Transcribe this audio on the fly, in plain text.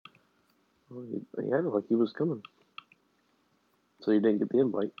Well, he acted like he was coming, so he didn't get the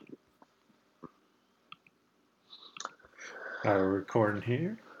invite. We're recording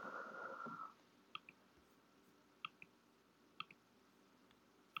here.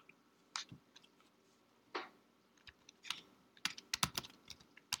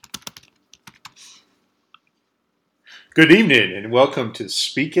 Good evening and welcome to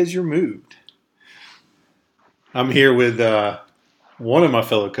Speak As You're Moved. I'm here with one of my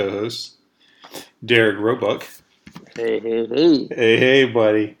fellow co-hosts, Derek Roebuck. Hey. Hey,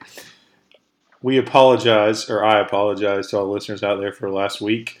 buddy. I apologize to all listeners out there for last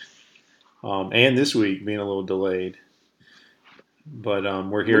week and this week being a little delayed. But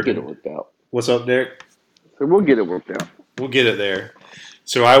we're here We'll get it worked out. What's up, Derek? So we'll get it worked out. We'll get it there.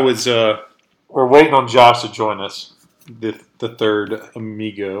 So we're waiting on Josh to join us, the third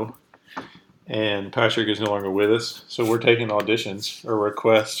amigo. And Patrick is no longer with us, so we're taking auditions or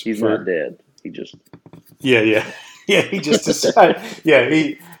requests. He's not dead. He just yeah. He just decided. Yeah,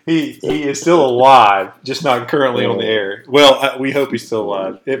 he is still alive, just not currently on the air. Well, we hope he's still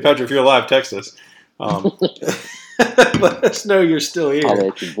alive. Hey, Patrick, if you're alive, text us. Let us know you're still here. I'll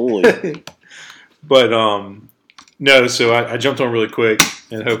let you boy. But no. So I jumped on really quick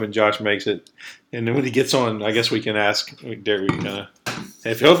and hoping Josh makes it, and then when he gets on, I guess we can ask Derek. We can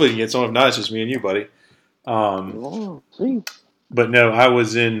if hopefully he gets on. If not, it's just me and you, buddy. But no, I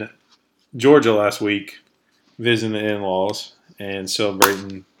was in Georgia last week visiting the in-laws and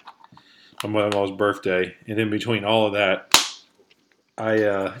celebrating my mother-in-law's birthday. And in between all of that,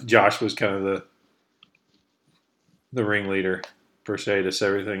 Josh was kind of the ringleader per se to set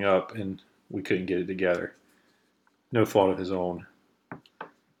everything up, and we couldn't get it together. No fault of his own.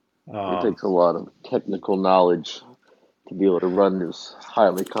 It takes a lot of technical knowledge to be able to run this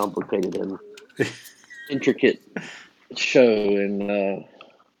highly complicated and intricate show, and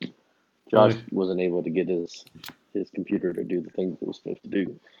Josh wasn't able to get his computer to do the things it was supposed to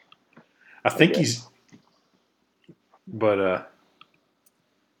do. I think he's, but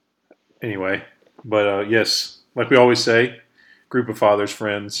anyway, yes, like we always say, group of fathers,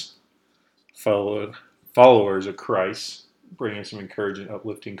 friends, followers of Christ, bringing some encouraging,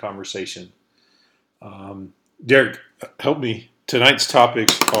 uplifting conversation. Derek, help me. Tonight's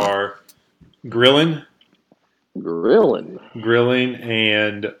topics are grilling,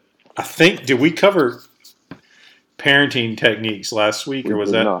 and I think, did we cover parenting techniques last week, or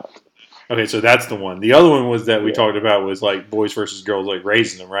was that not? Okay, so that's the one. The other one was that we talked about was like boys versus girls, like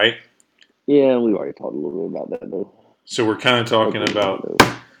raising them, right? Yeah, we already talked a little bit about that though. So we're kind of talking about,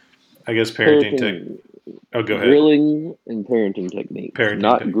 I guess, parenting techniques. Oh, go ahead. Grilling and parenting techniques.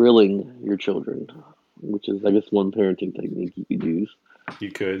 Grilling your children, which is, I guess, one parenting technique you could use.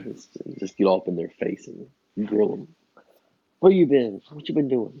 You could. Just get up in their face and grill them. Where you been? What you been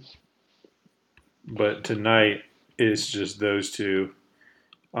doing? But tonight it's just those two.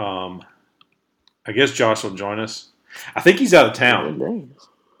 I guess Josh will join us. I think he's out of town.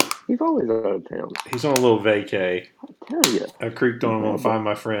 He's always out of town. He's on a little vacay. I'll tell you. I creaked on him on Find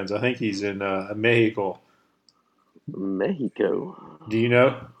My Friends. I think he's in Mexico. Mexico. Do you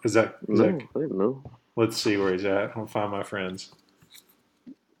know? I don't know. Let's see where he's at. I'll Find My Friends.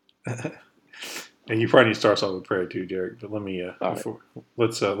 And you probably need to start off with prayer too, Derek. But let me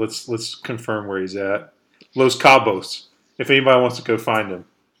let's confirm where he's at. Los Cabos. If anybody wants to go find him,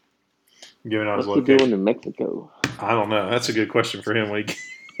 giving out his location. What's he doing in Mexico? I don't know. That's a good question for him when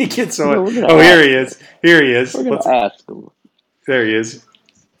he gets on. Here he is. We're gonna ask him. There he is.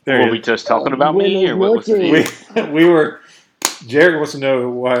 Were we just talking about me, or what was it? We were. Jared wants to know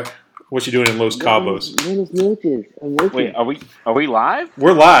what you doing in Los Cabos. Wait, are we live?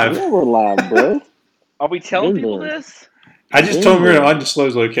 We're live. Yeah, we're live, bro. Are we telling people this? I just told him we're in an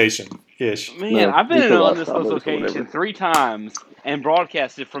undisclosed location. Ish. Man, I've been in an undisclosed location 3 times and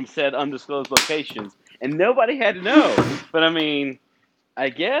broadcasted from said undisclosed locations, and nobody had to know. But I mean, I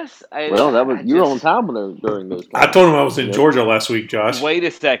guess you were on time during those times. I told him I was in Georgia last week, Josh. Wait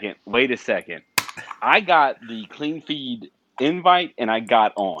a second. I got the Clean Feed invite, and I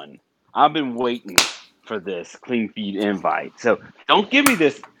got on. I've been waiting for this Clean Feed invite, so don't give me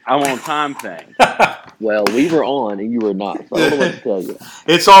this I'm on time thing. Well, we were on and you were not, so I don't know what to tell you.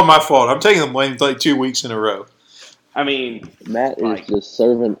 It's all my fault. I'm taking the blame like 2 weeks in a row. I mean, Matt is just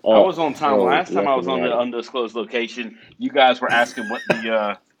serving up. I was on time last time I was on the undisclosed location. You guys were asking what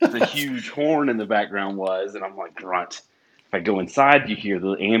the huge horn in the background was, and I'm like, grunt. If I go inside, you hear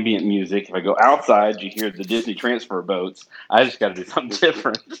the ambient music. If I go outside, you hear the Disney transfer boats. I just got to do something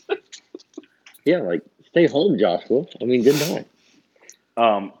different. Yeah, like, stay home, Joshua. I mean, good night.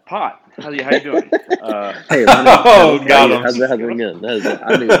 Pot, how you doing? Hey, got him. How's it going?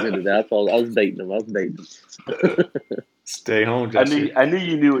 I knew he was going to do that. I was baiting him. Stay home, Justin. I knew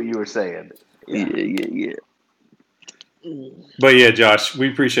you knew what you were saying. Yeah. But yeah, Josh,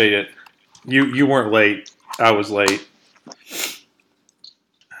 we appreciate it. You weren't late. I was late.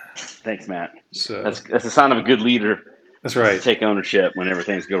 Thanks, Matt. So that's a sign of a good leader. That's right. Take ownership whenever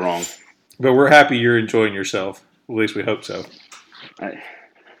things go wrong. But we're happy you're enjoying yourself. At least we hope so.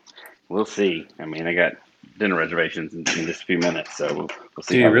 We'll see. I mean, I got dinner reservations in just a few minutes, so we'll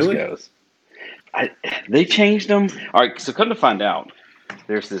see how this goes. They changed them. All right, so come to find out,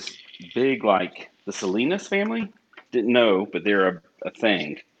 there's this big, like, the Salinas family. Didn't know, but they're a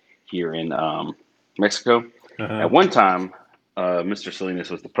thing here in Mexico. Uh-huh. At one time, Mr. Salinas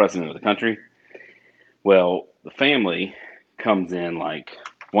was the president of the country. Well, the family comes in like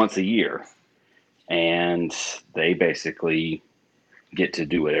once a year, and they basically get to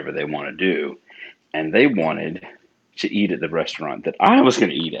do whatever they want to do. And they wanted to eat at the restaurant that I was going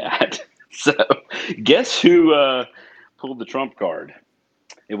to eat at. So guess who pulled the trump card?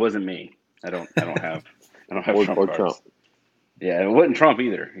 It wasn't me. I don't have Trump cards. Trump. Yeah, it wasn't Trump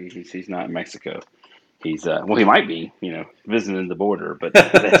either. He's not in Mexico. He's he might be, visiting the border, but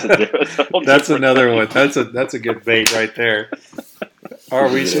that's another one. That's a good bait right there. Are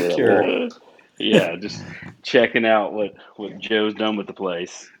we secure? Yeah, just checking out what Joe's done with the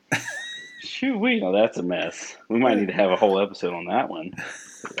place. Shoot, that's a mess. We might need to have a whole episode on that one.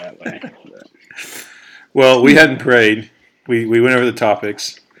 That way. Well, we hadn't prayed. We went over the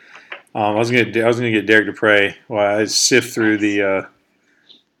topics. I was gonna get Derek to pray while I sift through the.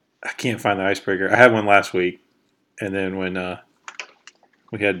 I can't find the icebreaker. I had one last week, and then when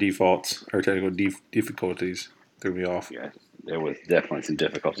we had defaults or technical difficulties, threw me off. Yeah, there was definitely some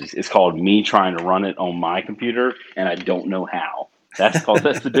difficulties. It's called me trying to run it on my computer, and I don't know how. That's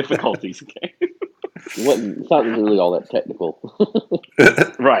the difficulties. Okay. It's not really all that technical.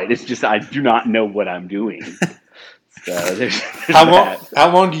 Right. It's just I do not know what I'm doing. So there's how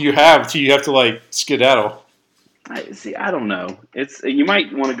long do you have till you have to like skedaddle? I don't know. You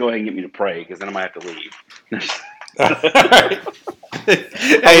might want to go ahead and get me to pray because then I might have to leave. I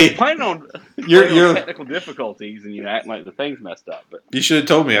was planning on your technical difficulties and you act like the thing's messed up. But you should have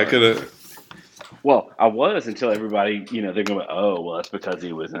told me. I could have. Well, I was until everybody, they're going, oh, well, that's because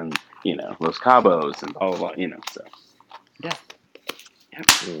he was in, Los Cabos and blah, blah, blah, so. Yeah.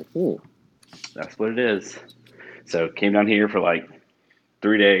 Mm-hmm. That's what it is. So came down here for like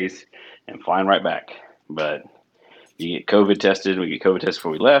 3 days and flying right back. But you get COVID tested. We get COVID tested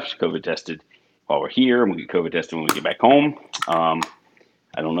before we left. COVID tested while we're here. And we get COVID tested when we get back home. I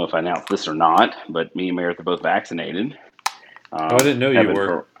don't know if I announced this or not, but me and Meredith are both vaccinated. I didn't know you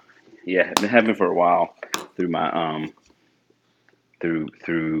were. I've been having for a while through my through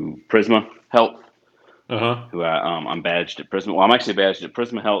Prisma Health. Uh-huh. Who I'm badged at Prisma. Well, I'm actually badged at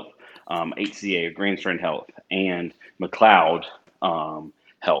Prisma Health, HCA, or Grand Strand Health, and McLeod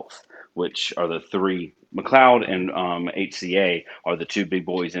Health, which are the three. McLeod and HCA are the two big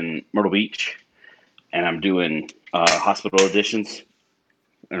boys in Myrtle Beach, and I'm doing hospital additions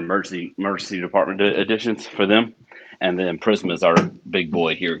and emergency department additions for them. And then Prisma is our big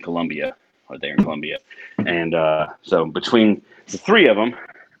boy here in Columbia, or there in Columbia. And so between the three of them,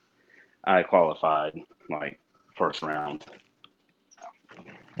 I qualified like first round.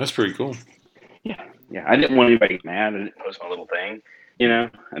 That's pretty cool. Yeah. I didn't want anybody to get mad. I didn't post my little thing, I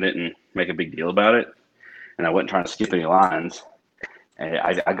didn't make a big deal about it. And I wasn't trying to skip any lines. And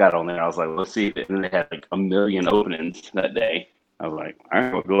I got on there. I was like, let's see. And then they had like 1 million openings that day. I was like, all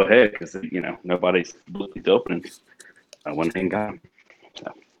right, well, go ahead. Because, nobody's booked these openings. I went and got them.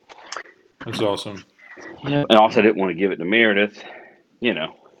 So. That's awesome. Yeah. And also I didn't want to give it to Meredith,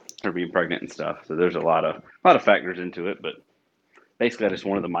 her being pregnant and stuff. So there's a lot of factors into it. But basically I just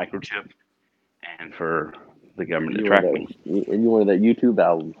wanted the microchip and for the government to track me. And you wanted that YouTube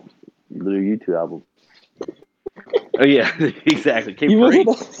album. The YouTube album. Oh, yeah, exactly. Came free.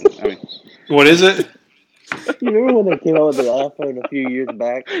 What is it? You remember when they came out with the iPhone a few years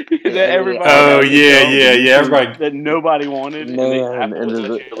back? Everybody everybody that nobody wanted. Man, and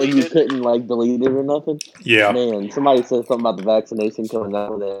you couldn't like delete it or nothing. Yeah. Man, somebody said something about the vaccination coming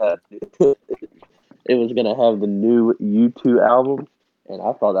out. It was gonna have the new U2 album, and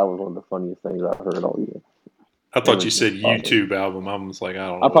I thought that was one of the funniest things I've heard all year. I thought you said YouTube album. I was like, I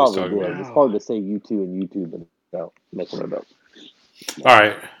don't know. I probably did. It's hard to say U2 and YouTube without messing it up. All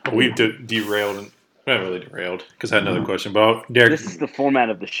right, we've derailed and. Not really derailed because I had another question, but Derek. This is the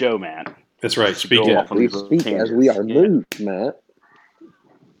format of the show, Matt. That's right. We speak as we are moved, Matt.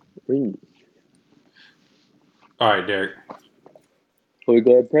 All right, Derek. Will we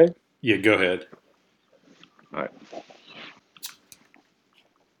go ahead and pray? Yeah, go ahead. All right.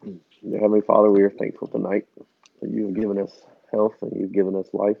 Dear Heavenly Father, we are thankful tonight that you have given us health and you've given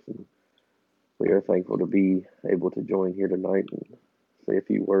us life. And we are thankful to be able to join here tonight and say a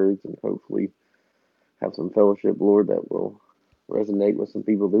few words and hopefully have some fellowship, Lord, that will resonate with some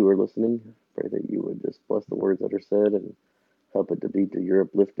people who are listening. Pray that you would just bless the words that are said and help it to be to your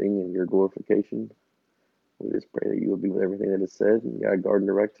uplifting and your glorification. We just pray that you will be with everything that is said and guard and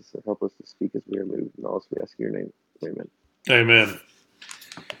direct us and help us to speak as we are moved. And also we ask in your name. Amen. Amen.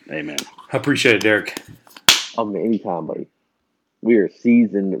 Amen. I appreciate it, Derek. Anytime, buddy. We are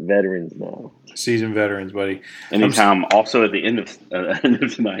seasoned veterans now. Seasoned veterans, buddy. Anytime. Also at the end of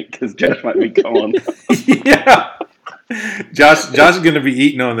tonight, because Josh might be calling. Yeah. Josh is going to be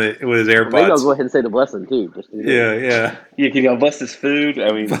eating on with his AirPods. Maybe I'll go ahead and say the blessing too. Yeah. Yeah, can y'all bless his food?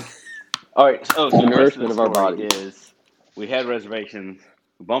 I mean, all right. So the nourishment of our body is we had reservations,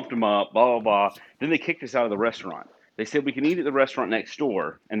 bumped them up, blah, blah, blah. Then they kicked us out of the restaurant. They said we can eat at the restaurant next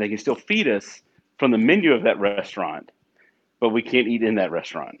door, and they can still feed us from the menu of that restaurant, but we can't eat in that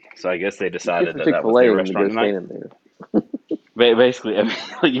restaurant. So I guess they decided that was their restaurant tonight. Basically, I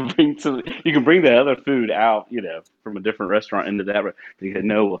mean, you can bring the other food out, from a different restaurant into that. They said,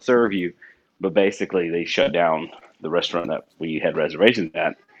 no, we'll serve you. But basically, they shut down the restaurant that we had reservations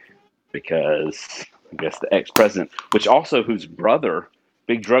at because I guess the ex-president, whose brother,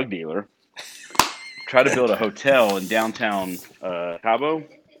 big drug dealer, tried to build a hotel in downtown Cabo.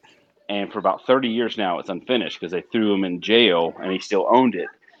 And for about 30 years now, it's unfinished because they threw him in jail and he still owned it.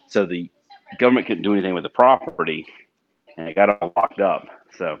 So the government couldn't do anything with the property. And it got all locked up.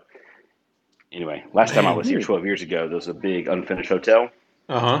 So, anyway, last time I was here 12 years ago, there was a big unfinished hotel.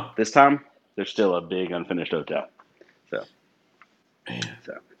 This time, there's still a big unfinished hotel. So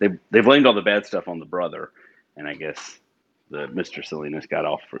they blamed all the bad stuff on the brother. And I guess the Mr. Salinas got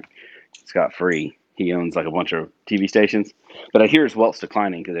off scot-free. He owns like a bunch of TV stations. But I hear his wealth's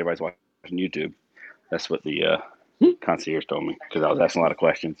declining because everybody's watching YouTube. That's what the concierge told me because I was asking a lot of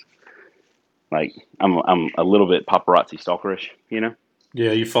questions. Like, I'm a little bit paparazzi stalkerish,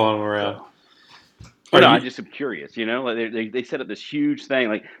 Yeah, you follow them around. No, I just am curious, Like they set up this huge thing.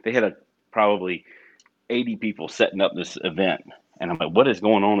 Like, they had probably 80 people setting up this event. And I'm like, what is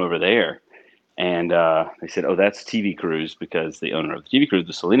going on over there? And they said, oh, that's TV crews because the owner of the TV crews,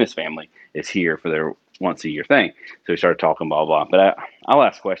 the Salinas family, is here for their once-a-year thing. So we started talking, blah, blah. But I'll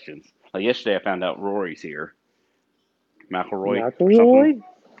ask questions. Like, yesterday I found out Rory's here. McElroy?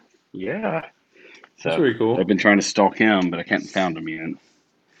 Yeah. So that's pretty cool. I've been trying to stalk him, but I can't find him yet.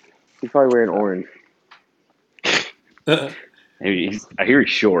 He's probably wearing orange. I hear he's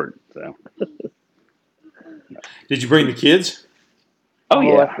short. So. Did you bring the kids? Oh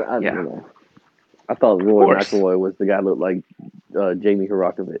yeah. I thought Roy McElroy was the guy that looked like Jamie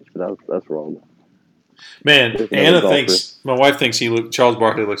Harakovich, but that's wrong. Man, Anna thinks my wife thinks Charles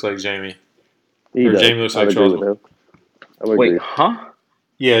Barkley looks like Jamie. Jamie looks like Charles. Wait, huh?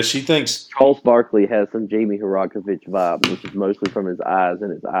 Yeah, she thinks Charles Barkley has some Jamie Harakovich vibe, which is mostly from his eyes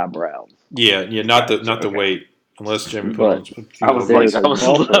and his eyebrows. Yeah, not the weight, unless Jamie put on. I was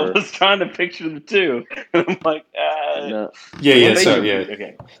trying to picture the two, and I'm like, no. Yeah,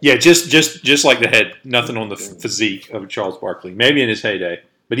 just like the head, nothing on the physique of Charles Barkley. Maybe in his heyday,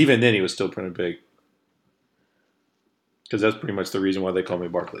 but even then he was still pretty big. Because that's pretty much the reason why they call me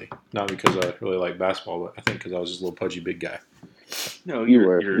Barkley. Not because I really like basketball, but I think because I was just a little pudgy big guy. No,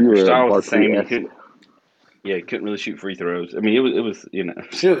 your style was the same. You couldn't really shoot free throws. I mean, it was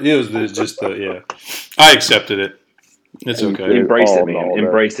It was just I accepted it. It's okay. Embrace it, man.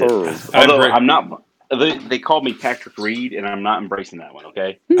 Embrace it. Although I'm not. They called me Patrick Reed, and I'm not embracing that one.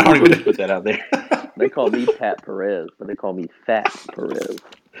 Okay, I don't even put that out there. They call me Pat Perez, but they call me Fat Perez.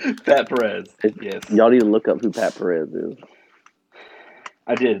 Pat Perez. Yes. Y'all need to look up who Pat Perez is.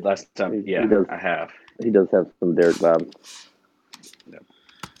 I did last time. I have. He does have some Derek vibes.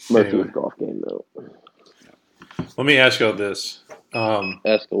 Most of his golf game, though. Let me ask y'all this.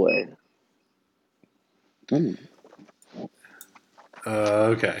 Ask away.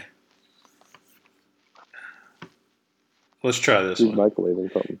 Okay. Let's try this one.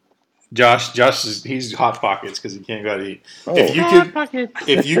 Microwaving something. Josh he's hot pockets because he can't go to eat. Oh.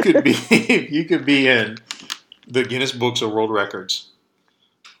 If you could be in the Guinness Books of World Records,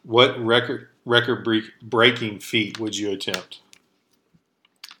 what record breaking feat would you attempt?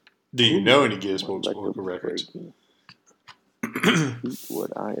 Do you know any Guinness Books of World Records?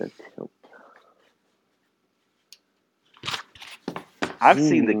 Would I attempt? I've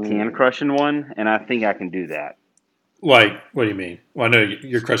seen the can crushing one, and I think I can do that. Like, what do you mean? Well, I know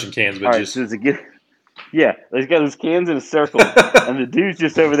you're crushing cans, but all right, so Yeah, he's got his cans in a circle, and the dude's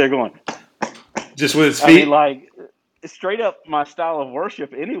just over there going. Just with his feet? I mean, like, straight up my style of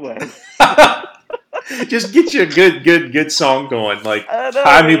worship anyway. Just get you a good song going. Like,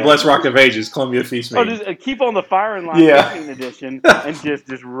 Hide Me, Blessed Rock of Ages, Columbia Feast Me. Oh, just keep on the firing line, edition, and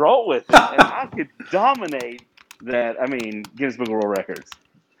just roll with it. And I could dominate that, I mean, Guinness Book of World Records.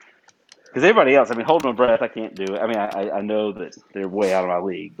 Because everybody else, I mean, hold my breath, I can't do it. I mean, I know that they're way out of my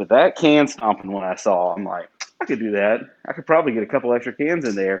league. But that can stomping one I saw, I'm like, I could do that. I could probably get a couple extra cans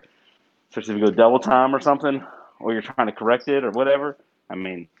in there. Especially if you go double time or something, or you're trying to correct it or whatever. I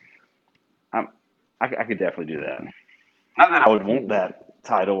mean, I could definitely do that. Not that I would want that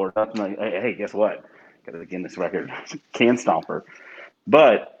title or nothing. Like, hey, guess what? Got to Guinness record can stomper.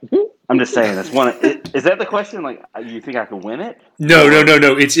 But I'm just saying, that's one. Is that the question? Like, you think I could win it? No.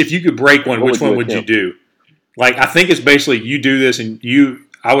 It's if you could break one, which one would you do? Like, I think it's basically you do this, and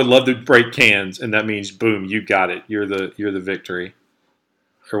I would love to break cans, and that means boom, you got it. You're the victory.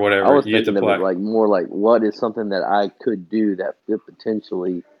 Or whatever. I was thinking of it like more like what is something that I could do that could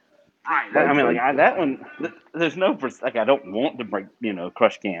potentially. Right. I mean, like that one. There's no like I don't want to break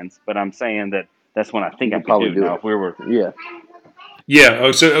crush cans, but I'm saying that's one I think I could probably do. Now, if we were yeah.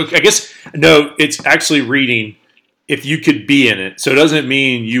 Oh, so I guess no. It's actually reading if you could be in it. So it doesn't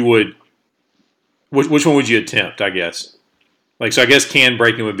mean you would. Which one would you attempt? I guess. Like so, I guess can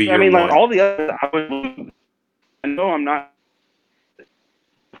breaking would be. I mean, like all the others, I would lose. I know I'm not.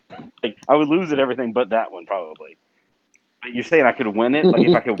 Like, I would lose at everything but that one, probably. But you're saying I could win it? Like,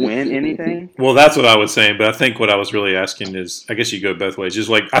 if I could win anything? Well, that's what I was saying, but I think what I was really asking is, I guess you go both ways. Just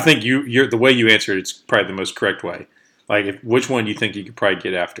like, I think you're the way you answered it's probably the most correct way. Like, which one do you think you could probably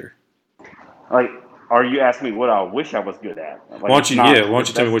get after? Like, are you asking me what I wish I was good at? Like, why don't you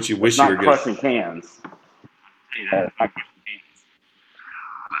tell me what you wish you were good at? Crushing cans. I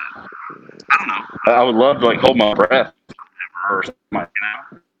don't know. I would love to, like, hold my breath or something,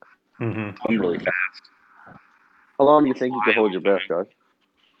 I'm really fast. How long do you think you can hold your breath, Josh?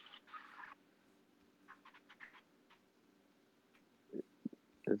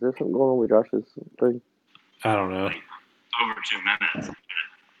 Is there something going on with Josh's thing? I don't know. Over 2 minutes.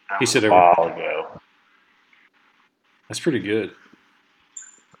 He said a while ago. That's pretty good.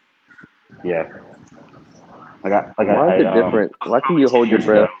 Yeah. Why is it different? Why can you hold your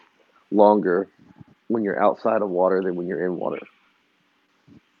breath longer when you're outside of water than when you're in water?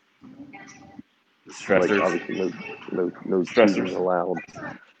 Stressors. Like obviously no stressors allowed.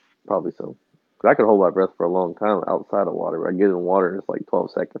 Probably so. Because I could hold my breath for a long time outside of water. I get in water and it's like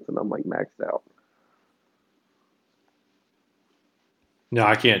 12 seconds and I'm like maxed out. No,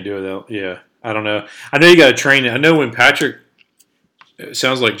 I can't do it though. Yeah, I don't know. I know you got to train it. I know when Patrick. It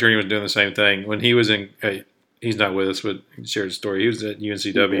sounds like Journey was doing the same thing when he was in. He's not with us, but he shared a story. He was at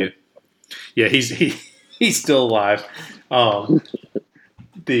UNCW. Yeah, he's still alive.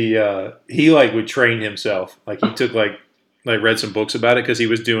 He like would train himself. Like he took like read some books about it because he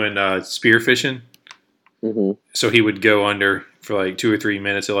was doing spear fishing. Mm-hmm. So he would go under for like 2 or 3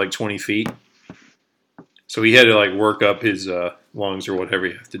 minutes at like 20 feet. So he had to like work up his lungs or whatever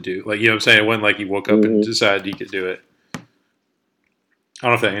you have to do. Like, you know what I'm saying? It wasn't like he woke up and decided he could do it. I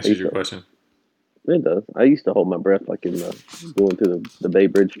don't know if that answers your question. It does. I used to hold my breath like in going through the Bay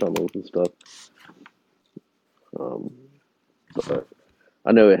Bridge tunnels and stuff. But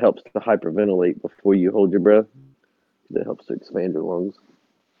I know it helps to hyperventilate before you hold your breath. It helps to expand your lungs.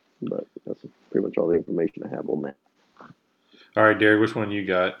 But that's pretty much all the information I have on that. All right, Derek, which one you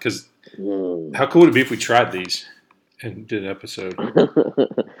got? Because how cool would it be if we tried these and did an episode?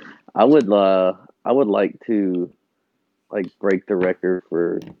 I would like to break the record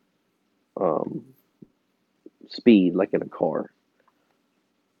for speed, like in a car.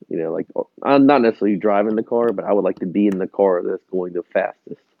 You know, like I'm not necessarily driving the car, but I would like to be in the car that's going the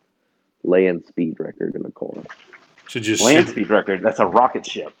fastest land speed record in a car. So just land speed record? That's a rocket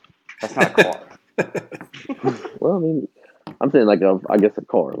ship. That's not a car. Well, I mean, I'm saying like I guess a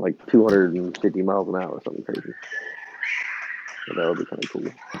car, like 250 miles an hour or something crazy. So that would be kind of cool.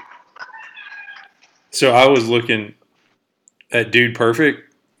 So I was looking at Dude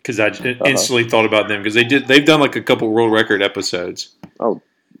Perfect because I instantly thought about them because they've done like a couple world record episodes. Oh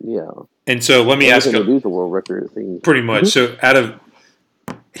yeah. And so let me ask you. Do the world record thing. Pretty much. So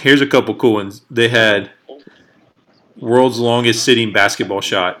here's a couple cool ones. They had world's longest sitting basketball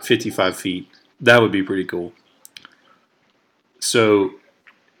shot, 55 feet. That would be pretty cool. So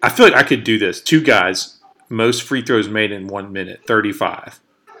I feel like I could do this. 2 guys, most free throws made in 1 minute, 35.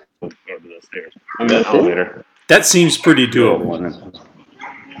 That seems pretty doable.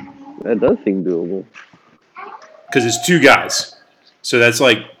 That does seem doable. Because it's 2 guys. So that's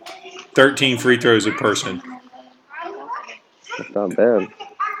like 13 free throws a person. That's not bad.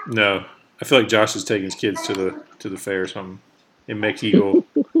 No, I feel like Josh is taking his kids to the fair or something in Mexico.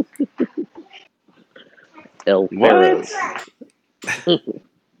 El Faro.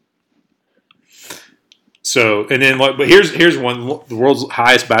 So, and then, but here's one: the world's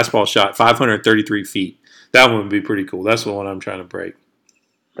highest basketball shot, 533 feet. That one would be pretty cool. That's the one I'm trying to break.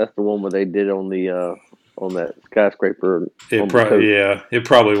 That's the one where they did on the on that skyscraper. It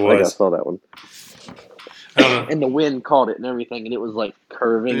probably was. I think I saw that one. I don't know. And the wind caught it and everything, and it was like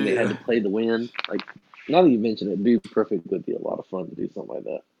curving. Yeah. They had to play the wind. Like, now that you mention it, Dude Perfect would be a lot of fun to do something like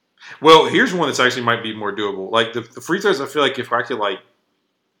that. Well, here's one that's actually might be more doable. Like the free throws, I feel like if I could I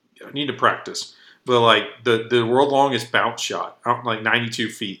need to practice. But like the world longest bounce shot, like 92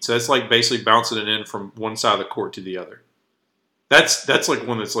 feet. So that's like basically bouncing it in from one side of the court to the other. That's like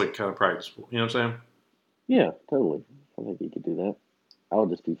one that's like kind of practicable. You know what I'm saying? Yeah, totally. I think you could do that. That would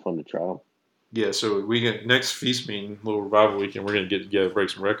just be fun to try. Yeah, so we get next feast meeting, little revival weekend. We're gonna get together, break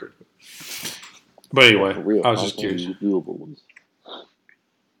some records. But anyway, I was just curious. Doable ones.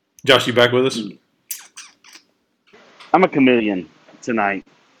 Josh, you back with us? I'm a chameleon tonight.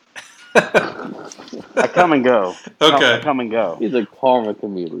 I come and go. Okay. I come and go. He's a karma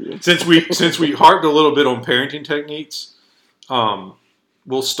chameleon. Since we harped a little bit on parenting techniques,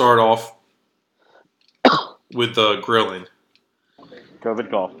 we'll start off with grilling. COVID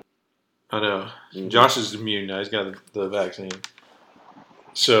golf. I know. Mm-hmm. Josh is immune now. He's got the vaccine.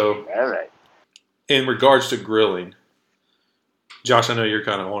 So, all right. In regards to grilling, Josh, I know you're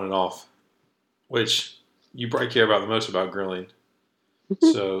kind of on and off, which you probably care about the most about grilling.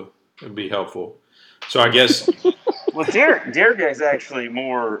 So it'd be helpful. So I guess. Well, Derek is actually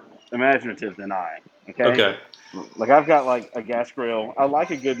more imaginative than I. Okay. Like I've got like a gas grill. I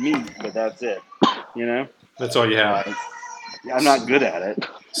like a good meat, but that's it. You know. That's all you have. I'm not good at it.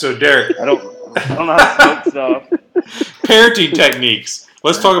 So Derek, I don't know how to smoke stuff. Parenting techniques.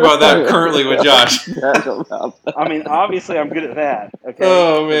 Let's talk about that currently with Josh. I mean, obviously, I'm good at that. Okay.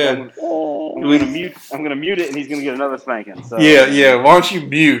 Oh man. I'm gonna mute it, and he's gonna get another spanking. So. Yeah. Why don't you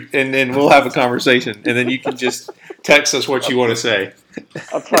mute, and then we'll have a conversation, and then you can just text us what you want to say.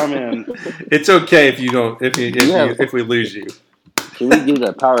 I'll chime in. It's okay if you don't. If we lose you. Can we do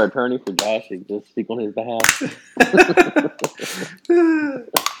that power of attorney for Josh and just speak on his behalf?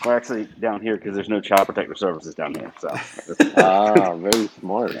 We're actually down here because there's no child protective services down here. So. Very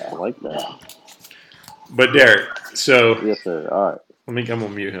smart. I like that. But Derek, so yes, sir. All right. I'm gonna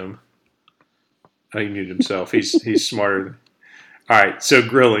mute him. Oh, he muted himself. He's smarter. All right. So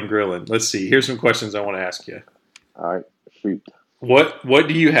grilling. Let's see. Here's some questions I want to ask you. All right. Shoot. What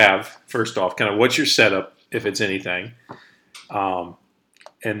do you have? First off, kind of what's your setup, if it's anything?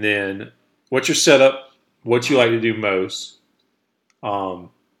 And then what's your setup? What you like to do most? Or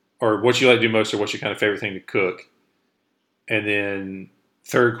what you like to do most, or what's your kind of favorite thing to cook? And then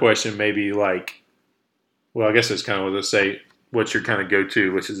third question, maybe like, well, I guess that's kind of what they say. What's your kind of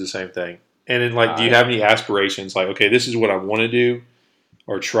go-to, which is the same thing. And then like, do you have any aspirations? Like, okay, this is what I want to do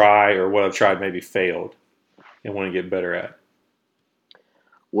or try, or what I've tried maybe failed and want to get better at.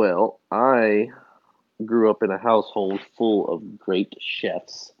 Well, I grew up in a household full of great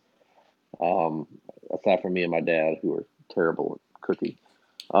chefs. Aside from me and my dad, who are terrible at cooking.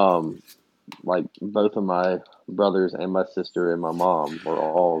 Like both of my brothers and my sister and my mom were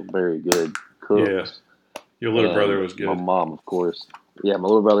all very good cooks. Yeah. Your little brother was good. My mom, of course. Yeah, my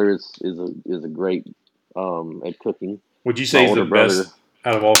little brother is a great at cooking. Would you say he's the best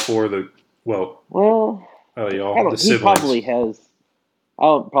out of all four of the y'all, the siblings? He probably has.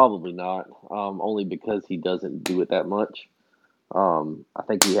 Probably not. Only because he doesn't do it that much. I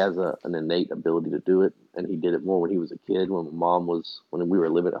think he has an innate ability to do it, and he did it more when he was a kid, when we were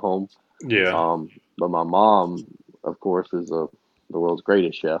living at home. Yeah. But my mom, of course, is the world's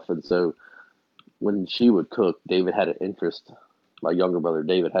greatest chef, and so when she would cook, David had an interest. My younger brother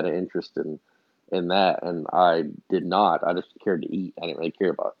David had an interest in that, and I did not. I just cared to eat. I didn't really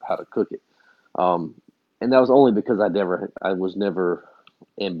care about how to cook it. And that was only because I was never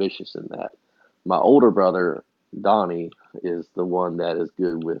ambitious in that. My older brother Donnie is the one that is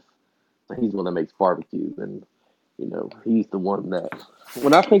good with. He's the one that makes barbecue, and he's the one that.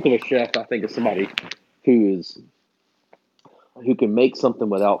 When I think of a chef, I think of somebody who can make something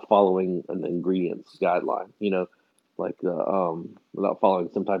without following an ingredients guideline. Without following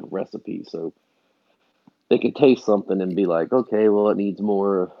some type of recipe. So they can taste something and be like, okay, well, it needs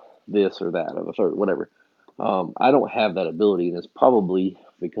more this or that of a certain whatever. I don't have that ability, and it's probably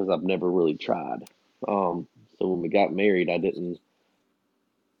because I've never really tried. So when we got married, I didn't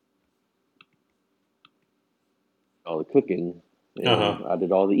all the cooking. I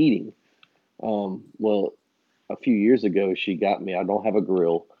did all the eating. Well, a few years ago, she got me. I don't have a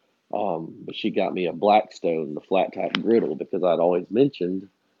grill, but she got me a Blackstone, the flat top griddle, because I'd always mentioned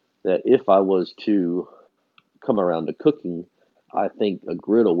that if I was to come around to cooking, I think a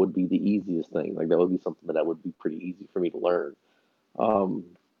griddle would be the easiest thing. Like that would be something that would be pretty easy for me to learn. Um,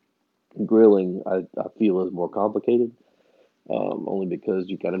 Grilling, I feel is more complicated, only because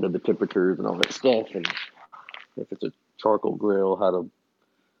you got to know the temperatures and all that stuff, and if it's a charcoal grill, how to,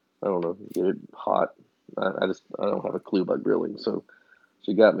 I don't know, get it hot. I don't have a clue about grilling. So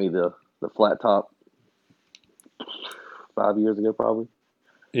she got me the flat top 5 years ago probably,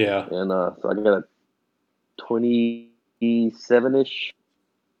 Yeah. and so I got a 27-ish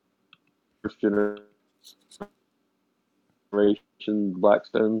first generation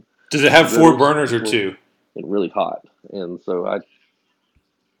Blackstone Does it have 4 griddles, burners or 2? and really hot, and so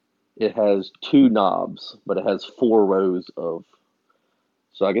it has 2 knobs, but it has 4 rows of.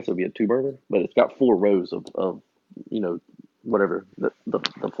 So I guess it'll be a 2 burner, but it's got 4 rows of whatever the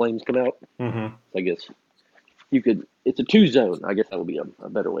flames come out. Mm-hmm. So I guess you could. It's a 2 zone. I guess that would be a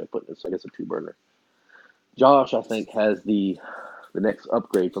better way of putting it. So I guess a 2 burner. Josh, I think, has the next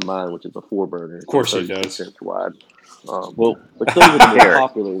upgrade from mine, which is a 4 burner. Of course he does. 36 wide. Well, but those are the more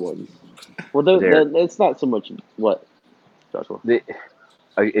popular ones. Well, it's not so much what, Joshua.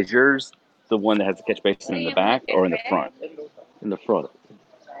 Is yours the one that has the catch basin in the back or in the front? In the front.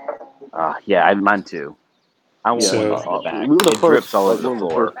 Yeah, I had mine too. I want So- one in the back. We were the It drips all over one the of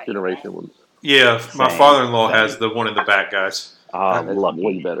the floor. first generation ones. Yeah, my Same. father-in-law has the one in the back, guys. Ah, That's lucky.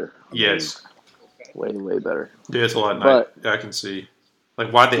 way better. Yes. Way better. Yeah, it's a lot But- nice. I can see.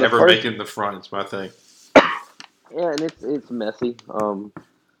 Like, why'd they The ever first- make it in the front? It's my thing. Yeah, and it's messy.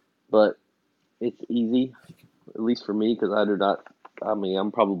 But it's easy, at least for me, because I do not. I mean,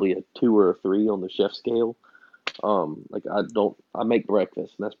 I'm probably a 2 or a 3 on the chef scale. Like I make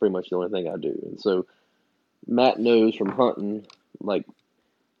breakfast, and that's pretty much the only thing I do. And so Matt knows from hunting, like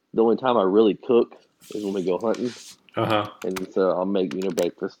the only time I really cook is when we go hunting, Uh-huh. and so I'll make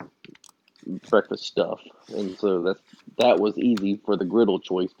breakfast stuff, and so that was easy for the griddle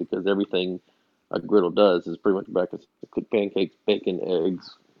choice because everything a griddle does is pretty much breakfast: cook pancakes, bacon,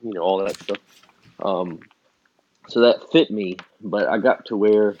 eggs, all that stuff. So that fit me, but I got to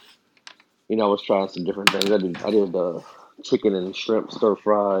where, I was trying some different things. I did chicken and shrimp stir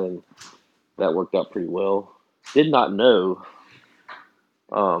fry, and that worked out pretty well. Did not know,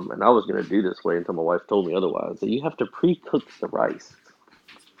 and I was going to do this way until my wife told me otherwise, that you have to pre-cook the rice.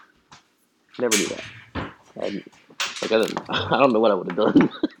 Never knew that. I don't know what I would have done.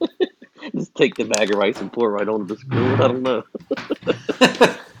 Just take the bag of rice and pour it right onto the skillet. I don't know.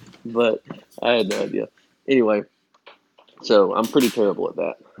 But I had no idea. Anyway, so I'm pretty terrible at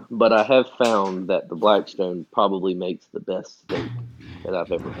that. But I have found that the Blackstone probably makes the best steak that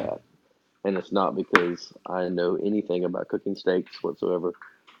I've ever had. And it's not because I know anything about cooking steaks whatsoever.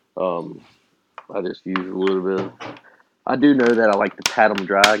 I just use a little bit. I do know that I like to pat them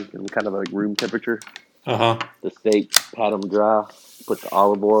dry in kind of like room temperature. Uh-huh. The steak, pat them dry, put the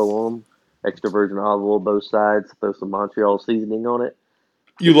olive oil on them, extra virgin olive oil both sides, throw some Montreal seasoning on it.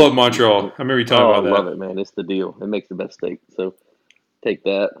 You love Montreal. I remember you talking about that. I love it, man. It's the deal. It makes the best steak. So take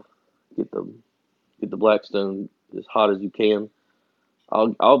that, get the Blackstone as hot as you can.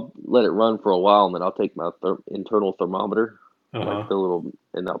 I'll let it run for a while, and then I'll take my internal thermometer, like the little,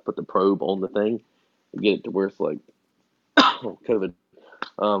 and I'll put the probe on the thing and get it to where it's like COVID,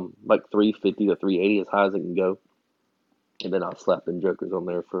 like 350 to 380 as high as it can go, and then I'll slap them jokers on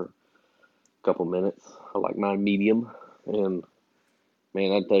there for a couple minutes. I like mine medium, and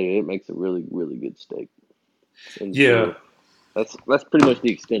man, I tell you, it makes a really, really good steak. And Yeah. So that's pretty much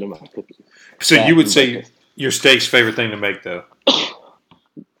the extent of my cooking. So you would say your steak's favorite thing to make, though?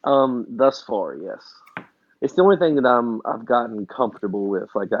 Thus far, yes. It's the only thing that I've gotten comfortable with.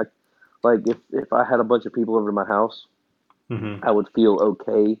 Like if I had a bunch of people over to my house, Mm-hmm. I would feel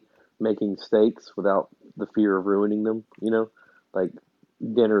okay making steaks without the fear of ruining them. Like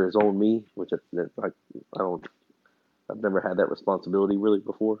dinner is on me, which I don't. I've never had that responsibility really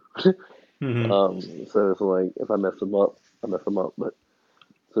before. Mm-hmm. So it's like if I mess them up, I mess them up. But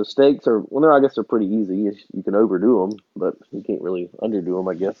so steaks are, I guess they're pretty easy. You can overdo them, but you can't really underdo them,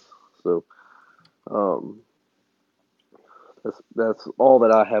 I guess. So that's all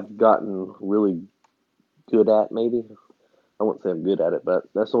that I have gotten really good at. Maybe I wouldn't say I'm good at it, but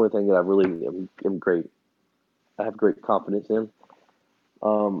that's the only thing that I really am great. I have great confidence in.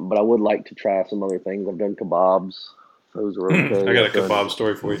 But I would like to try some other things. I've done kebabs. Those are okay. I got a kebab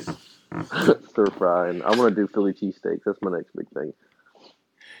story for you. Stir fry, and I want to do Philly cheesesteaks. That's my next big thing.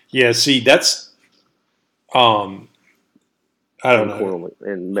 Yeah, see, that's I don't know. Corn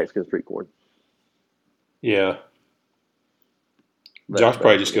and Mexican street corn. Yeah. Josh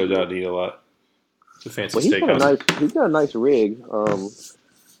probably just goes out to eat a lot. It's a fancy steakhouse. He's got a nice rig. I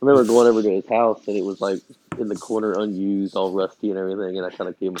remember going over to his house, and it was like in the corner, unused, all rusty and everything, and I kind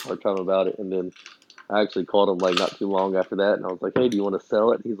of gave him a hard time about it. And then I actually called him like not too long after that, and I was like, "Hey, do you want to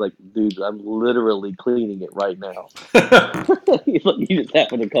sell it?" And he's like, "Dude, I'm literally cleaning it right now." He's like, "You just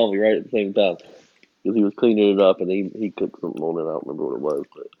happened to call me right at the same time," because he was cleaning it up, and he cooked something on it. I don't remember what it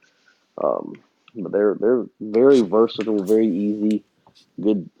was, but they're very versatile, very easy,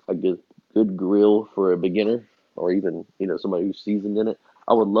 good. I guess good grill for a beginner or even somebody who's seasoned in it.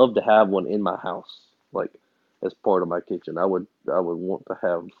 I would love to have one in my house, like as part of my kitchen. I would want to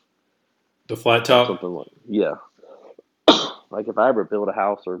have the flat top. Something like like if I ever build a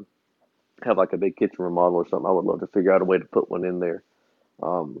house or have like a big kitchen remodel or something, I would love to figure out a way to put one in there.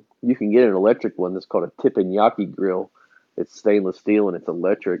 You can get an electric one that's called a teppanyaki grill. It's stainless steel and it's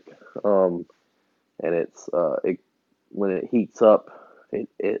electric, and it's when it heats up,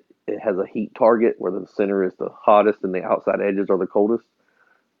 it has a heat target where the center is the hottest and the outside edges are the coldest.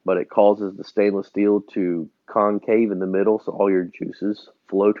 But it causes the stainless steel to concave in the middle, so all your juices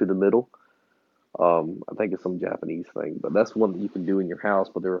flow to the middle. I think it's some Japanese thing, but that's one that you can do in your house,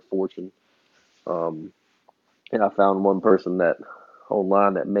 but they're a fortune. And I found one person that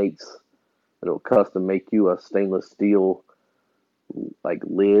online that'll custom make you a stainless steel like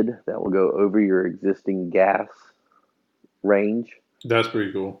lid that will go over your existing gas range. That's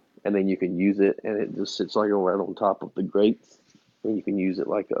pretty cool. And then you can use it, and it just sits like right on top of the grates, and you can use it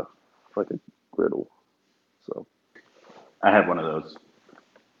like a griddle. So I have one of those.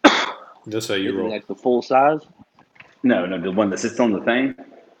 That's how you roll. Like the full size? No, the one that sits on the thing.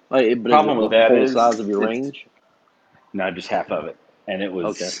 The problem with that is the full size of your range? No, just half of it, and it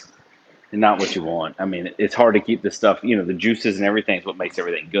was not what you want. I mean, it's hard to keep the stuff. The juices and everything is what makes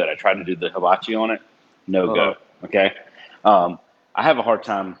everything good. I tried to do the hibachi on it, go. Okay, I have a hard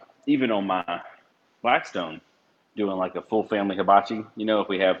time even on my Blackstone doing like a full family hibachi. If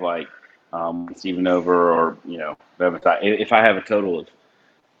we have like Stephen over or if I have a total of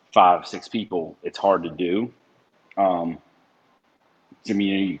 5-6 people, it's hard to do.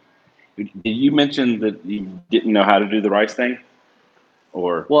 Did you mention that you didn't know how to do the rice thing?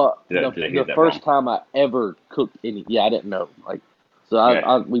 Or the first time I ever cooked I didn't know.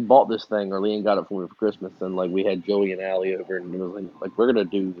 We bought this thing, or Leanne got it for me for Christmas, and like we had Joey and Allie over, and it was like we're gonna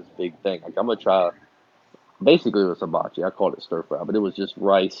do this big thing. Like I'm gonna try. Basically, it was hibachi. I called it stir fry, but it was just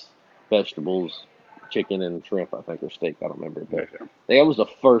rice, vegetables, chicken, and shrimp. I think, or steak. I don't remember. But that was the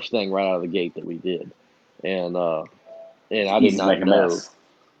first thing right out of the gate that we did, and I did not know.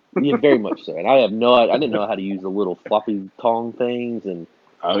 Yeah, very much so. And I didn't know how to use the little floppy tong things, and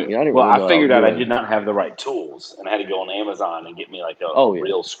I figured out I did not have the right tools, and I had to go on Amazon and get me like a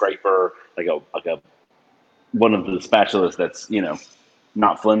real scraper, like a one of the spatulas that's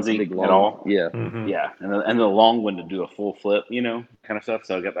not flimsy at all. Yeah, yeah, and the long one to do a full flip, kind of stuff.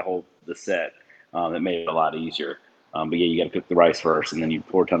 So I got the set that made it a lot easier. But yeah, you got to cook the rice first, and then you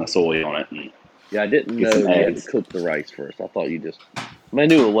pour a ton of soy on it. And I didn't know you had to cook the rice first. I thought you just. I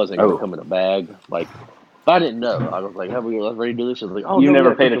knew it wasn't going to come in a bag. Like, if I didn't know, I was like, "Have we ready to do this?" I was like, "Oh, you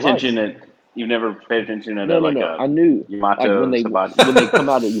never paid attention at. You've never paid attention at no. I knew Yamato when they come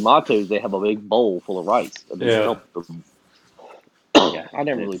out at Yamato's, they have a big bowl full of rice. I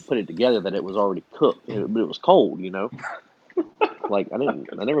never really put it together that it was already cooked, but it was cold. Like I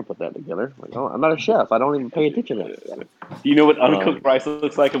never put that together. Like, I'm not a chef. I don't even pay attention to it. Do you know what uncooked rice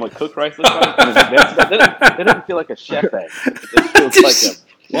looks like and what cooked rice looks like? That doesn't feel like a chef thing. It feels like a.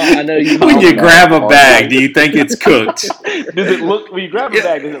 Well, I know when you grab a bag, do you think it's cooked? Does it look when you grab a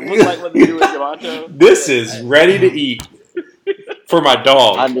bag? Does it look like what they do with Yamato? This is ready to eat for my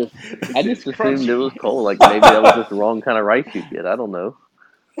dog. I just assumed it was cold. Like maybe that was just the wrong kind of rice you get. I don't know.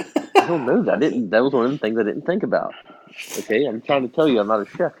 That was one of the things I didn't think about. Okay, I'm trying to tell you I'm not a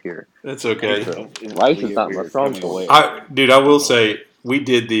chef here. That's okay. So, rice is not my strong point. I will say we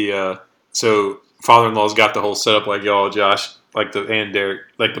did the so father-in-law's got the whole setup like y'all, Josh, and Derek,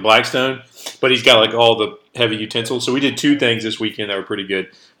 like the Blackstone, but he's got like all the heavy utensils. So we did 2 things this weekend that were pretty good.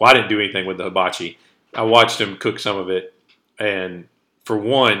 Well, I didn't do anything with the hibachi. I watched him cook some of it, and for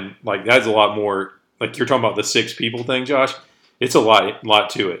one, like that's a lot more. Like you're talking about the 6 people thing, Josh. It's a lot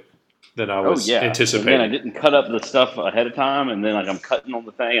to it than I was anticipating. And then I didn't cut up the stuff ahead of time, and then like I'm cutting on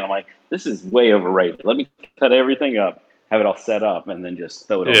the thing, and I'm like, this is way overrated. Let me cut everything up, have it all set up, and then just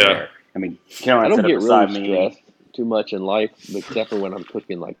throw it over there. I mean, I don't get really stressed too much in life, except for when I'm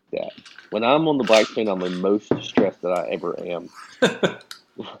cooking like that. When I'm on the Blackstone, I'm the most stressed that I ever am.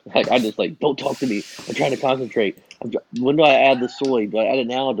 Like I just don't talk to me. I'm trying to concentrate. When do I add the soy? Do I add it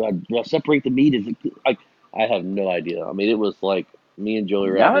now? Do I separate the meat? Is it like I have no idea. I mean, it was like me and Joey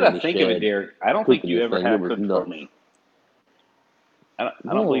were out Now there that in I the think of it, shed Derek, I don't think cooking you this ever thing. It have was cooked for nuts. me. I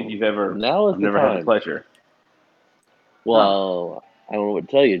don't believe No, you've ever. now is I've the never had the time. pleasure. Huh? Well, I don't know what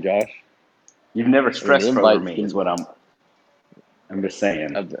to tell you, Josh. You've never I mean, the stressed over invites me, is can. what I'm just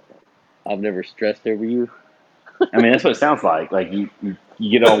saying. I've never stressed over you. I mean, that's what it sounds like. Like you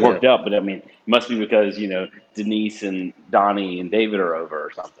get all Yeah. worked up, but I mean, it must be because Denise and Donnie and David are over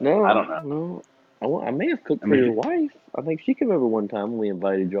or something. I don't know. No. I may have cooked I for your mean, wife. I think she came over one time when we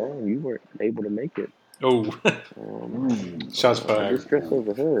invited y'all, and you weren't able to make it. Oh, shots I fired. did stress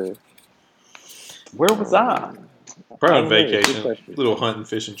over her. where was I? Probably I on don't know. Good vacation, question. little hunting,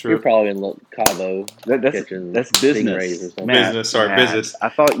 fishing You're trip. probably in Cabo That's catching that's stingrays or business, something. Matt. Business, sorry, business. I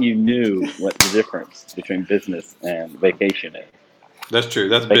thought you knew what the difference between business and vacation is. That's true.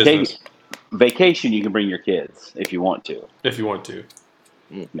 That's business. Vacation, you can bring your kids if you want to. If you want to.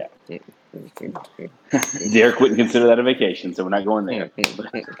 No. Derek wouldn't consider that a vacation, so we're not going there.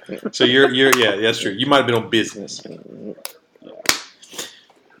 So you're yeah, that's true. You might have been on business.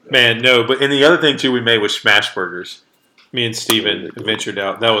 Man, no, but and the other thing too we made was smash burgers. Me and Steven ventured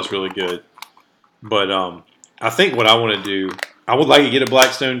out. That was really good. But I think what I want to do, I would like to get a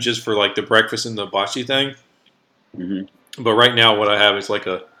Blackstone just for like the breakfast and the hibachi thing. Mm-hmm. But right now, what I have is like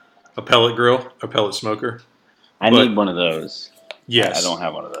a pellet grill, a pellet smoker. I need one of those. Yes, I don't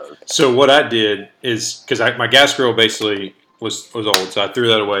have one of those. So what I did is because my gas grill basically was old, so I threw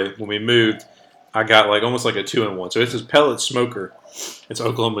that away. When we moved, I got like almost like a 2-in-1. So it's this pellet smoker. It's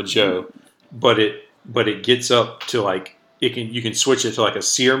Oklahoma Joe, but it gets up to like you can switch it to like a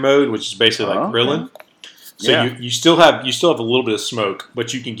sear mode, which is basically like grilling. Okay. So you still have a little bit of smoke,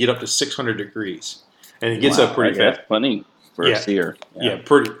 but you can get up to 600 degrees, and it gets up pretty fast. That's plenty for a sear. Yeah,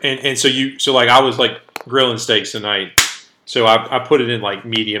 pretty. And so like I was like grilling steaks tonight. So I put it in like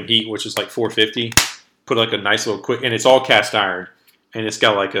medium heat, which is like 450. Put like a nice little quick, and it's all cast iron, and it's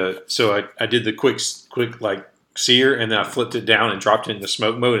got like I did the quick like sear, and then I flipped it down and dropped it into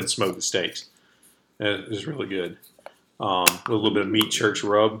smoke mode and smoked the steaks. It was really good. With a little bit of meat church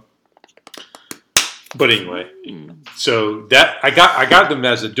rub. But anyway, so that I got them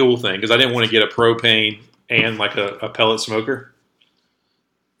as a dual thing because I didn't want to get a propane and like a pellet smoker.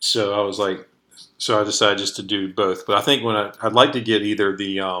 So I was like. So I decided just to do both. But I think I'd like to get either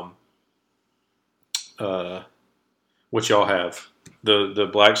the what y'all have, the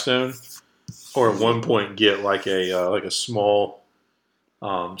Blackstone, or at one point get like a small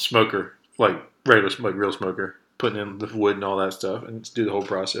smoker, like regular like real smoker, putting in the wood and all that stuff, and just do the whole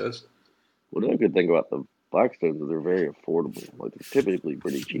process. Well, the good thing about the Blackstones is they're very affordable. Like they're typically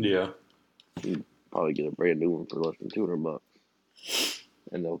pretty cheap. Yeah, you probably get a brand new one for less than $200,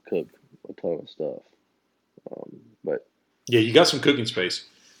 and they'll cook a ton of stuff. But yeah, you got some cooking space,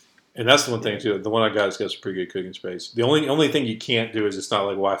 and that's the one thing too. The one I got has got some pretty good cooking space. The only thing you can't do is it's not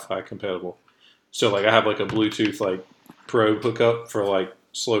like Wi-Fi compatible. So like I have like a Bluetooth like Pro hookup for like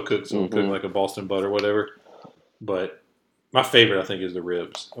slow cooks and cooking like a Boston butt or whatever. But my favorite I think is the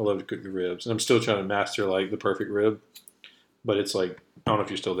ribs. I love to cook the ribs, and I'm still trying to master like the perfect rib. But it's like I don't know if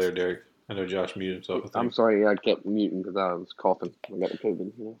you're still there, Derek. I know Josh muted himself. I think. I'm sorry, I kept muting because I was coughing. I got the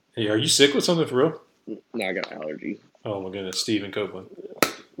COVID. Hey, are you sick with something for real? No, I got an allergy. Oh my goodness, Stephen Copeland.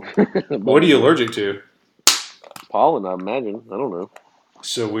 What are you allergic to? Pollen, I imagine. I don't know.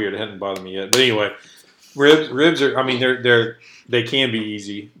 So weird. It hadn't bothered me yet. But anyway, ribs are. I mean, they can be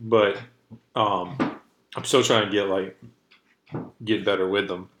easy, but I'm still trying to get better with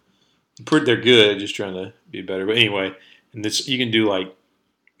them. They're good. Just trying to be better. But anyway, and this you can do like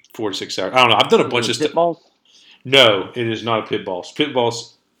 4 to 6 hours. I don't know. I've done a bunch of stuff. Pit balls? No, it is not a pit balls. Pit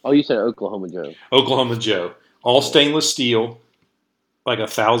balls. Oh, you said Oklahoma Joe. Oklahoma Joe. All stainless steel, like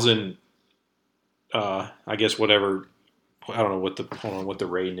 1,000. I guess whatever. I don't know what the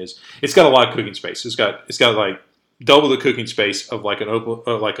rating is. It's got a lot of cooking space. It's got like double the cooking space of like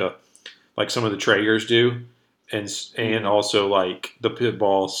like some of the Traegers do, and also like the pit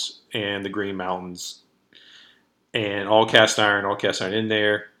balls and the Green Mountains, and all cast iron in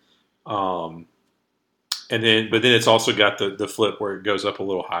there. But then it's also got the flip where it goes up a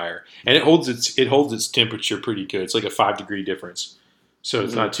little higher, and it holds its temperature pretty good. It's like a 5-degree difference, so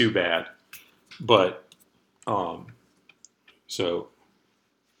it's not too bad. But so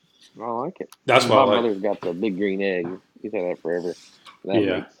I like it. That's why my mother's got the big green egg. He's had that forever.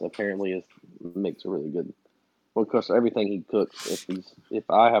 That apparently makes a really good. Well, of course, everything he cooks, if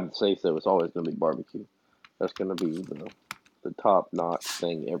I have to say so, it's always going to be barbecue. That's going to be the top notch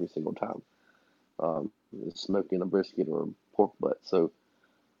thing every single time. Smoking a brisket or a pork butt. So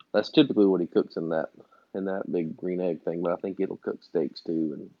that's typically what he cooks in that big green egg thing. But I think it'll cook steaks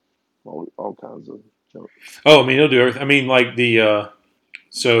too and all kinds of Oh, I mean, he'll do everything. I mean, like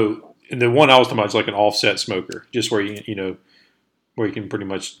so the one I was talking about is like an offset smoker, just where where you can pretty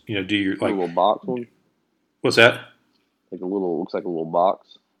much do your like a little box one. What's that? Looks like a little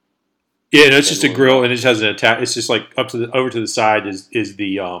box. Yeah, no, it's just a grill, and it just has an attach. It's just like over to the side is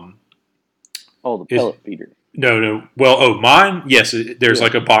the the pellet feeder. No. Well, mine. Yes, there's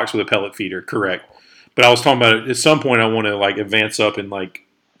like a box with a pellet feeder. Correct. But I was talking about at some point I want to like advance up and like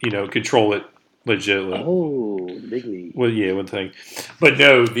control it legitimately. Oh, big league. Well, yeah, one thing. But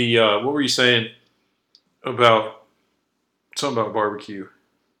no, the what were you saying about something about barbecue?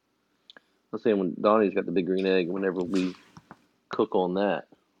 I was saying when Donnie's got the big green egg, whenever we cook on that,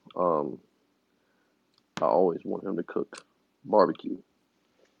 I always want him to cook barbecue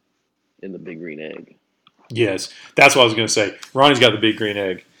in the big green egg. Yes, that's what I was going to say. Ronnie's got the big green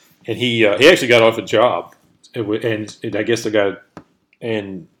egg, and he actually got off a job, and I guess the guy,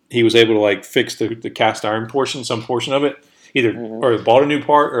 and he was able to like fix the cast iron some portion of it, either or bought a new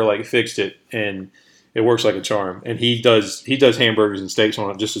part or like fixed it, and it works like a charm. And he does hamburgers and steaks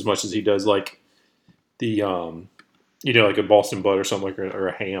on it just as much as he does like the like a Boston butt or something like or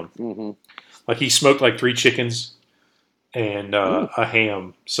a ham. Mm-hmm. Like he smoked like 3 chickens and a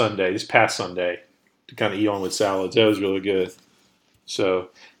ham this past Sunday to kind of eat on with salads. That was really good. So,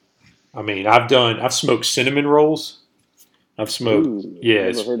 I mean, I've smoked cinnamon rolls. I've smoked,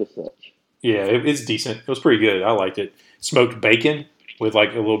 never heard of such. Yeah, it's decent. It was pretty good. I liked it. Smoked bacon with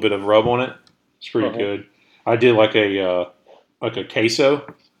like a little bit of rub on it. It's pretty good. I did like a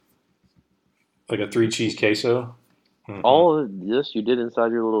queso, like a 3-cheese queso. Mm-hmm. All of this you did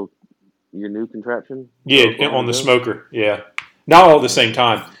inside your new contraption? Yeah, on the smoker. Yeah, not all at the same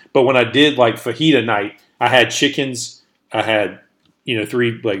time. But when I did like fajita night, I had chickens. I had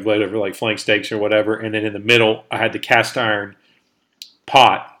 3 like whatever like flank steaks or whatever, and then in the middle I had the cast iron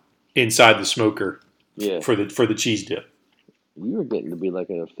pot inside the smoker. Yeah. For the cheese dip. You were getting to be like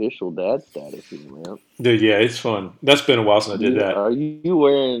an official dad status here, man. Dude, yeah, it's fun. That's been a while since I did that. Are you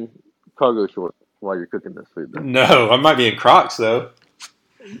wearing cargo shorts while you're cooking this food? Then? No, I might be in Crocs though.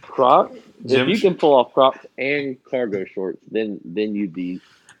 Crocs? If you can pull off Crocs and cargo shorts, then you'd be.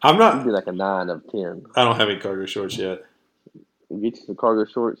 You'd be like a 9 of 10. I don't have any cargo shorts yet. Get you some cargo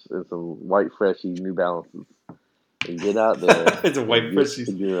shorts and some white freshy New Balances, and get out there. It's a white freshy.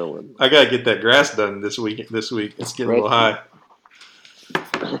 I gotta get that grass done this week. It's getting a little high.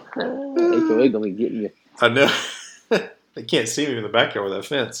 HOA gonna be getting you. I know. They can't see me in the backyard with that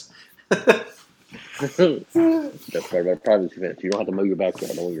fence. That's part of our privacy fence. You don't have to mow your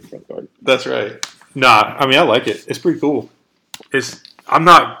backyard, only your front yard. That's right. Nah, I mean I like it. It's pretty cool. I'm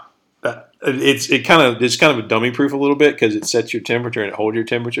not. It's kind of a dummy proof a little bit because it sets your temperature and it holds your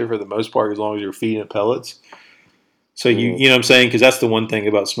temperature for the most part as long as you're feeding it pellets. So you know what I'm saying? Because that's the one thing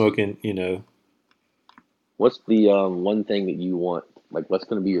about smoking. What's the one thing that you want? Like, what's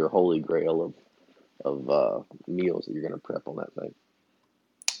going to be your holy grail of meals that you're going to prep on that thing?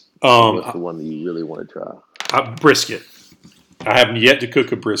 What's the one that you really want to try? Brisket. I haven't yet to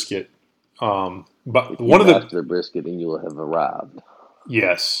cook a brisket. But if one of the brisket, then you will have arrived.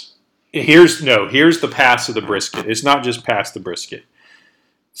 Yes. Here's the pass of the brisket. It's not just past the brisket.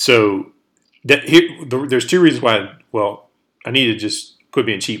 So there's 2 reasons why. Well, I need to just quit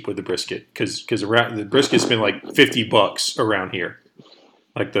being cheap with the brisket because the brisket's been like $50 around here,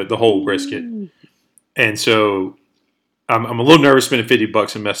 like the whole brisket, and so I'm a little nervous spending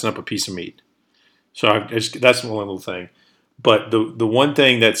 $50 and messing up a piece of meat. So that's one little thing. But the one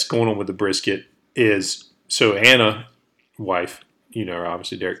thing that's going on with the brisket is Anna, wife,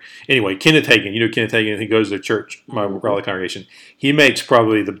 obviously Derek. Anyway, Kenneth Hagan, Kenneth Hagan, he goes to church, my Raleigh congregation. He makes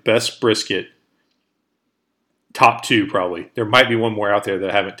probably the best brisket, top 2 probably. There might be one more out there that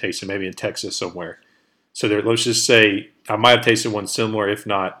I haven't tasted, maybe in Texas somewhere. So let's just say I might have tasted one similar, if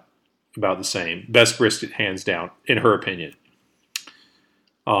not about the same. Best brisket, hands down, in her opinion.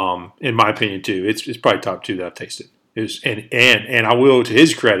 In my opinion too, it's probably top 2 that I've tasted. And I will, to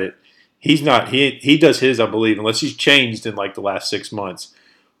his credit, he's not he does his, I believe, unless he's changed in like the last 6 months,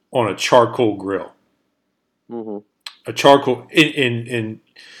 on a charcoal grill. Mm-hmm. A charcoal in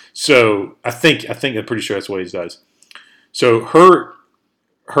so I think I'm pretty sure that's what he does. So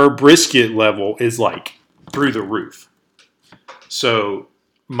her brisket level is like through the roof. So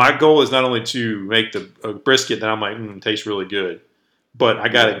my goal is not only to make a brisket that I'm like tastes really good, but I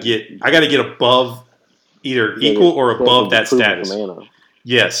gotta get above either equal or above that status.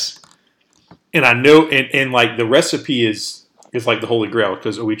 Yes. And I know, and like the recipe is like the Holy Grail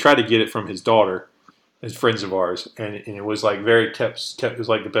because we tried to get it from his daughter, as friends of ours, and it was like very kept. It was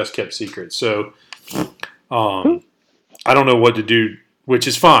like the best kept secret. So, I don't know what to do, which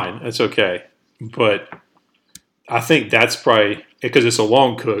is fine. It's okay. but I think that's probably because it's a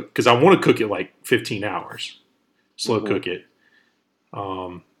long cook. Because I want to cook it like 15 hours, slow cook it.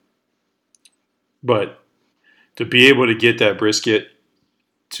 But to be able to get that brisket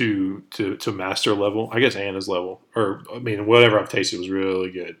to master level, I guess Anna's level, or I mean whatever I've tasted was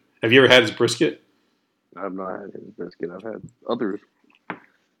really good. Have you ever had his brisket? I've not had his brisket. I've had others,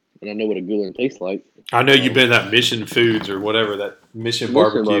 and I know what a good one tastes like. I know you've been at Mission Foods or whatever, that Mission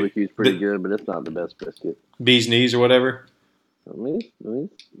Barbecue. Is pretty good, but it's not the best brisket. Bee's Knees or whatever. I mean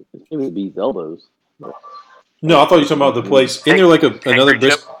it's maybe Bee's Elbows. No, I thought you were talking about the place. Isn't there like another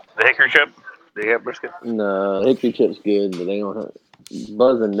brisket? The hickory chip? Do you have brisket? No, hickory chip's good, but they don't have.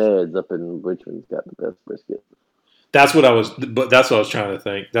 Buzz and Ned's up in Richmond's got the best brisket. That's what I was trying to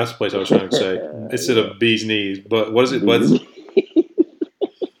think. That's the place I was trying to say instead of Bee's Knees. But what is it?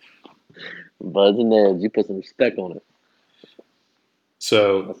 Buzz and Ned's. You put some respect on it.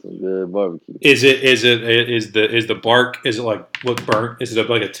 So that's some good barbecue. Is the bark? Is it like look burnt? Is it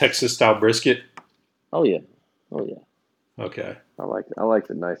like a Texas style brisket? Oh yeah. Okay. I like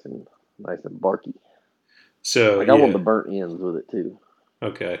it nice and barky. So I want the burnt ends with it too.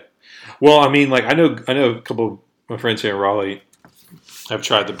 Okay. Well, I mean, like I know a couple of my friends here in Raleigh have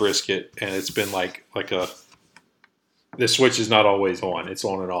tried the brisket, and it's been like the switch is not always on; it's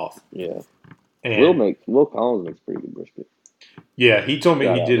on and off. Yeah. And Will Collins makes pretty good brisket. Yeah, he told me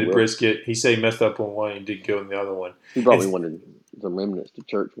he did a brisket. He said he messed up on one and did go in the other one. He brought me one some remnants to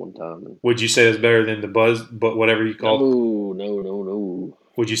church one time. Would you say it's better than the Buzz, but whatever you call it? No.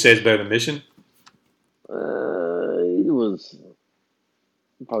 Would you say it's better than Mission? It was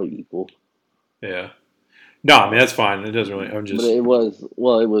probably equal. Yeah. No, I mean that's fine. It doesn't really. I'm just. But it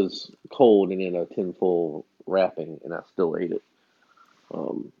was cold and in a tinfoil wrapping, and I still ate it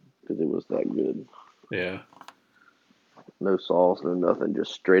because it was that good. Yeah. No sauce, no nothing,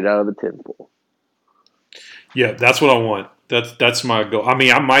 just straight out of the tinfoil. Yeah, that's what I want. That's my goal. I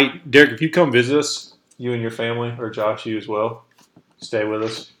mean, I might, Derek, if you come visit us, you and your family, or Josh, you as well, stay with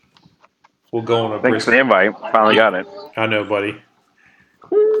us. We'll go on a Thanks for the invite. Finally got it. I know, buddy.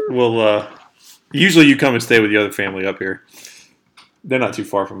 We'll usually you come and stay with the other family up here. They're not too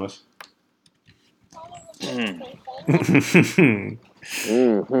far from us.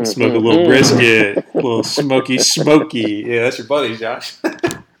 Smoke a little brisket, a little smoky. Yeah, that's your buddy, Josh.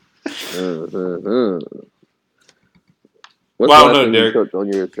 What's the last thing you cooked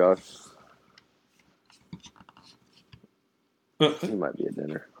on yours, Josh? He might be at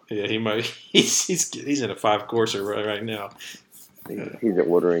dinner. Yeah, he might. He's in a 5-courser right now. He's at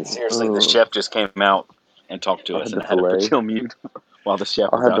ordering. Seriously, the chef just came out and talked to us and had to put you on mute while the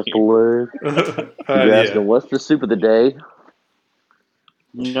chef was out here. You're asking, what's the soup of the day?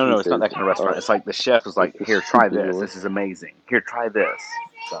 No, it's not that kind of restaurant. It's like the chef was like, here, try this. This is amazing. Here, try this.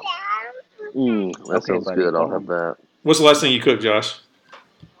 So. That sounds good. I'll have that. What's the last thing you cooked, Josh?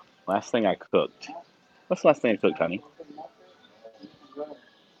 Last thing I cooked. What's the last thing I cooked, honey?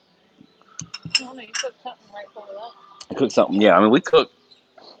 I cooked something. Yeah, I mean, we cook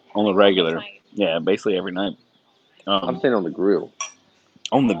on the regular. Yeah, basically every night. I'm saying on the grill.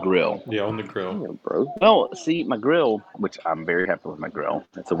 On the grill. Yeah, on the grill. Yeah, bro. Well, see, my grill, which I'm very happy with my grill.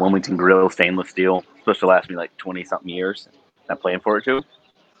 It's a Wilmington grill, stainless steel. It's supposed to last me like 20-something years. I'm playing for it too.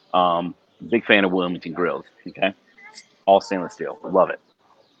 Big fan of Wilmington grills. Okay, all stainless steel. Love it.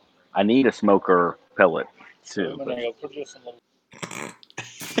 I need a smoker pellet too.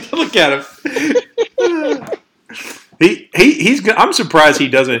 Look at him. He's. I'm surprised he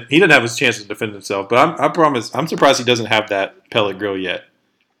doesn't have his chance to defend himself. But I promise, I'm surprised he doesn't have that pellet grill yet.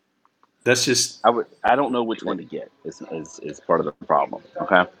 That's just. I don't know which one to get. Is part of the problem.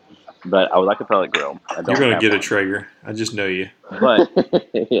 Okay, but I would like a pellet grill. You're gonna get a Traeger. I just know you. But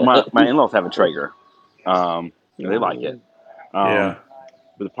my in-laws have a Traeger. They like it. Yeah.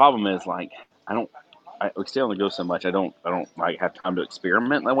 But the problem is, like, we stay on the go so much. I don't like have time to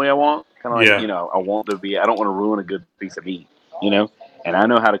experiment the way I want. Kind of like, I want to be. I don't want to ruin a good piece of meat, And I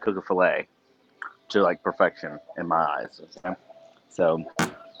know how to cook a fillet to like perfection in my eyes. Okay? So,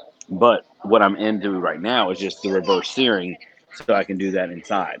 but what I'm into right now is just the reverse searing, so I can do that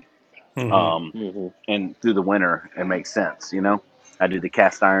inside. And through the winter, it makes sense. I do the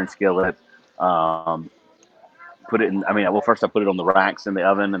cast iron skillet. Put it in. I mean, first I put it on the racks in the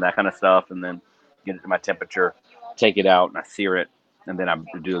oven and that kind of stuff, and then get it to my temperature, take it out, and I sear it, and then I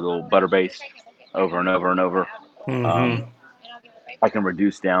do a little butter baste over and over and over. I can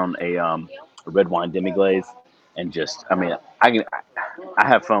reduce down a red wine demi-glaze and just, I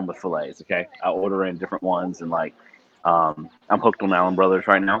have fun with fillets, okay? I order in different ones, and I'm hooked on Allen Brothers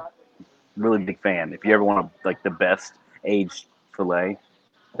right now. Really big fan. If you ever want the best aged fillet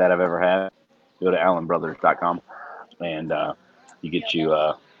that I've ever had, go to allenbrothers.com and you get you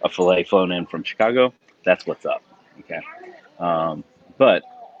a filet flown in from Chicago. That's what's up. Okay. But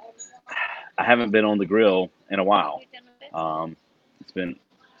I haven't been on the grill in a while. It's been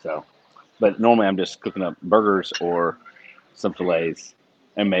so, but normally I'm just cooking up burgers or some fillets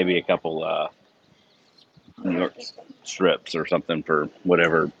and maybe a couple New York strips or something for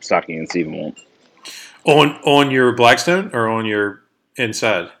whatever Stocky and Steven want. On your Blackstone or on your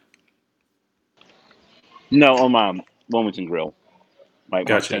inside? No, on my Wilmington grill, my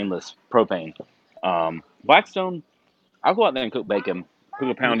stainless propane. Blackstone, I'll go out there and cook bacon, cook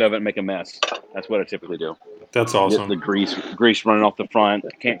a pound of it, and make a mess. That's what I typically do. That's awesome. Get the grease running off the front.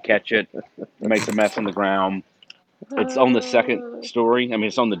 Can't catch it. It makes a mess on the ground. It's on the second story. I mean,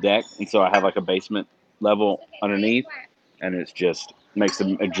 it's on the deck, and so I have like a basement level underneath, and it's just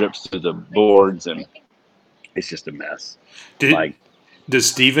it drips through the boards, and it's just a mess. Does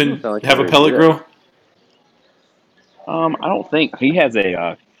Steven have a pellet grill? I don't think he has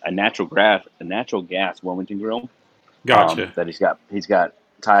a natural gas Wilmington grill. Gotcha. That he's got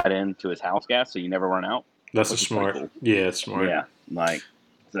tied into his house gas, so you never run out. That's smart. Cool. Yeah, it's smart. Yeah,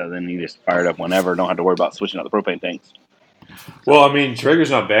 so then you just fire it up whenever. Don't have to worry about switching out the propane tanks. Well, I mean,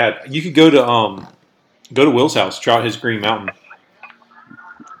 Traeger's not bad. You could go to Will's house, try out his Green Mountain.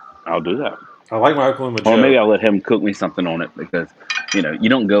 I'll do that. I like my Oklahoma Joe. Or maybe I'll let him cook me something on it because you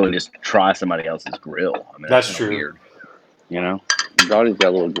don't go and just try somebody else's grill. I mean, that's true. Weird. Johnny's got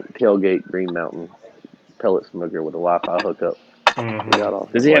a little tailgate Green Mountain pellet smoker with a Wi-Fi hookup.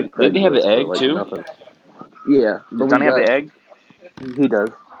 Mm-hmm. Does he have? Did he have the egg too? Nothing. Yeah. Does Johnny have the egg? He does.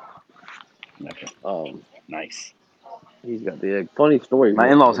 Okay. Nice. He's got the egg. Funny story. My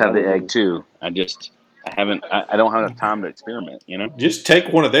in-laws have the egg too. I haven't. I don't have enough time to experiment. Just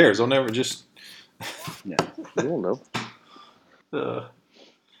take one of theirs. I'll never just. Yeah. You don't know.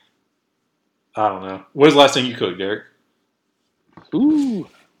 I don't know. What was the last thing you cooked, Derek? Ooh.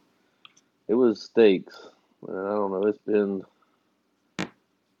 It was steaks. I don't know. It's been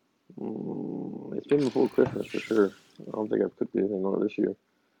before Christmas for sure. I don't think I've cooked anything on it this year.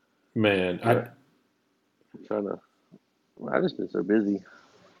 Man, I'm trying to. I've just been so busy.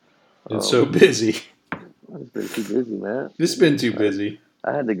 It's so busy. I've just been too busy, man. It's been too busy.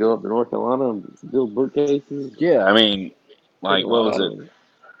 I had to go up to North Carolina and build bookcases. Yeah, I mean, what was it?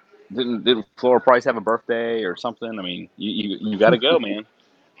 Didn't Flora Price have a birthday or something? I mean, you got to go, man.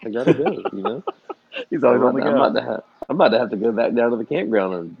 I got to go, He's always on the go. I'm about to have to go back down to the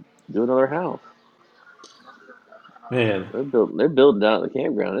campground and do another house. Man, they're building down at the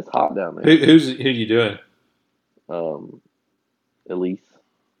campground. It's hot down there. Who you doing? Elise.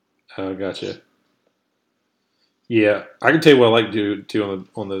 Oh, gotcha. Yeah, I can tell you what I like to do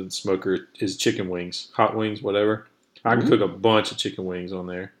on the smoker is chicken wings, hot wings, whatever. I can cook a bunch of chicken wings on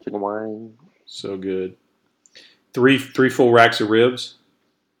there. Chicken wings. So good. Three full racks of ribs.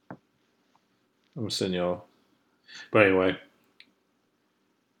 I'm gonna send y'all. But anyway, I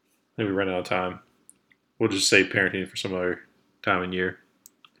think we ran out of time. We'll just save parenting for some other time and year.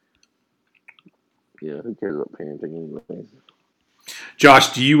 Yeah, who cares about parenting anyway?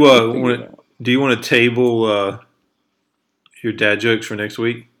 Josh, do you want to table your dad jokes for next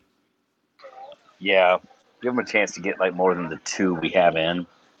week? Yeah, give them a chance to get like more than the 2 we have in.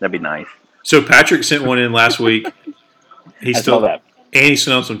 That'd be nice. So Patrick sent one in last week. He saw that. And he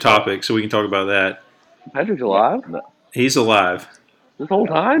sent on some topics, so we can talk about that. Patrick's alive? He's alive. This whole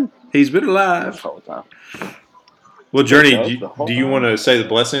time? He's been alive. This whole time. Well, Journey, do you want to say the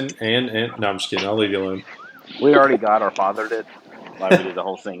blessing? And no, I'm just kidding. I'll leave you alone. We already got our father did. Like we did the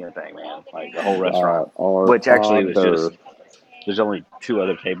whole singing thing, man. Like the whole restaurant. Which actually was just, there's only 2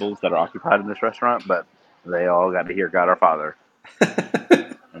 other tables that are occupied in this restaurant, but they all got to hear God our Father.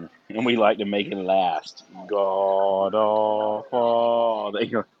 And we like to make it last. God our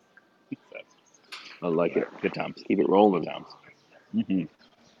Father. I like it. Good times. Keep it rolling. Good times. Mm-hmm.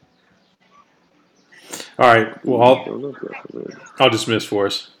 All right. Well, I'll dismiss for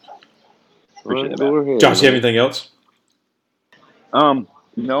us. Appreciate that. Josh, you have anything else? No.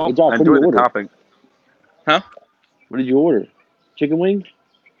 Hey, Josh, I enjoyed the topic. Huh? What did you order? Chicken wings?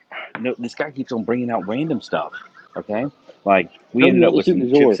 No, this guy keeps on bringing out random stuff. Okay? Like, we ended up with some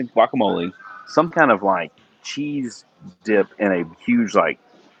chips and guacamole, some kind of, like, cheese dip in a huge, like,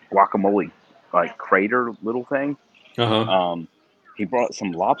 guacamole, like, crater little thing. Uh-huh. He brought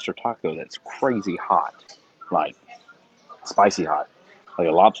some lobster taco that's crazy hot, like, spicy hot. Like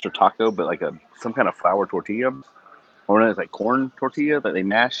a lobster taco, but like some kind of flour tortilla. Or it's like corn tortilla that they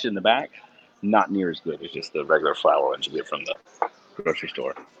mash in the back. Not near as good as just the regular flour ones you get from the grocery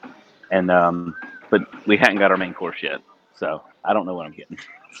store. And, but we hadn't got our main course yet. So I don't know what I'm getting.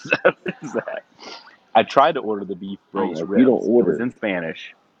 So, I tried to order the beef braised ribs. You don't order. It was in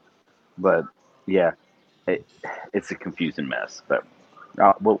Spanish, but yeah, it's a confusing mess. But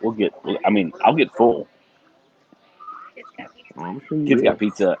we'll get. I mean, I'll get full. Kids got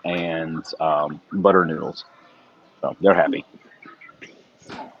pizza and butter noodles, so they're happy.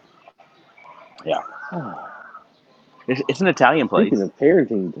 Yeah, it's an Italian place. Speaking of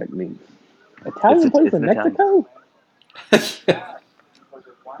parenting techniques, Italian place in Mexico.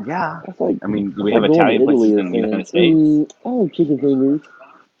 Yeah, that's like, I mean, do we have Italian places in the United States? Oh, chicken fingers.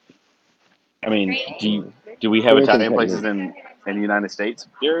 I mean, do we have Italian places in the United States,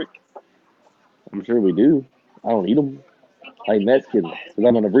 Derek? I'm sure we do. I don't eat them. I eat Mexican because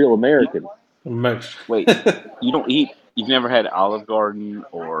I'm a real American. Wait, you don't eat? You've never had Olive Garden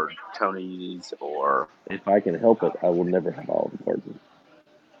or Tony's or? If I can help it, I will never have Olive Garden.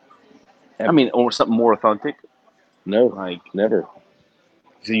 Ever. I mean, or something more authentic? No, like never.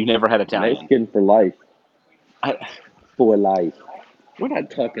 So you never had Italian? Mexican for life. For life. We're not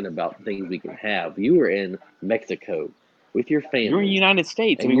talking about things we can have. You were in Mexico with your family. You're in the United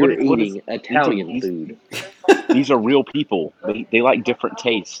States. And you're eating Italian food. These are real people. They like different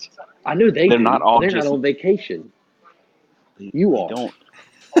tastes. I know they're do. Not all. They're not on vacation. You are. Don't.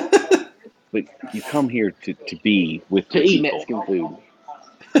 But you come here to be with to eat Mexican food.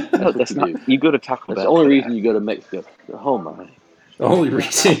 No, that's not. You go to Taco Bell. That's the only reason you go to Mexico. Oh my. The only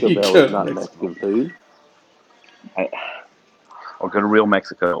reason Taco Bell is not Mexican food. I'll go to Real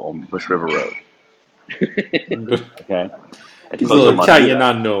Mexico on Bush River Road. Okay. He's a little Italian,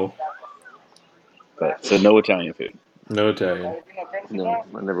 I know. So no Italian food. No Italian. No,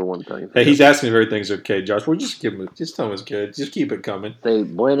 I never want Italian food. Hey, he's asking if everything's okay, Josh. We'll just give him. Just tell him it's good. Just keep it coming. Say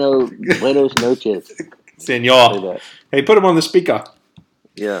buenos noches. Senor. Hey, put him on the speaker.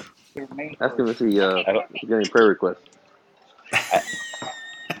 Yeah. Ask him if he got any prayer requests.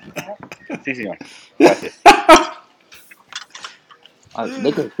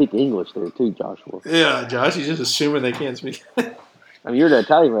 They can speak English there too, Joshua. Yeah, Josh, he's just assuming they can't speak. I mean, you're at an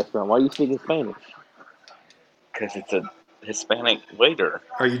Italian restaurant. Why are you speaking Spanish? Because it's a Hispanic waiter.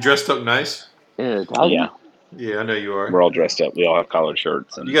 Are you dressed up nice? Yeah, Italian? Yeah, I know you are. We're all dressed up. We all have collared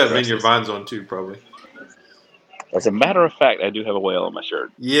shirts. And you got vineyard vines on too, probably. As a matter of fact, I do have a whale on my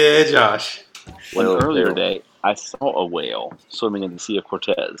shirt. Yeah, Josh. Earlier today, I saw a whale swimming in the Sea of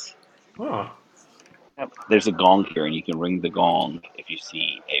Cortez. Oh. There's a gong here, and you can ring the gong if you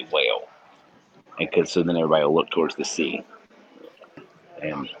see a whale. So then everybody will look towards the sea.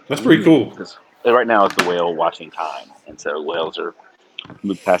 And that's pretty cool. Right now it's the whale watching time, and so whales are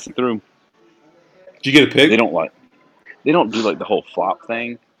passing through. Did you get a pic? They don't do like the whole flop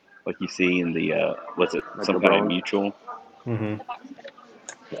thing, like you see in the what's it? Like some kind of mutual. Mm-hmm.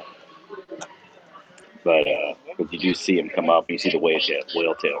 But you do see them come up, and you see the whale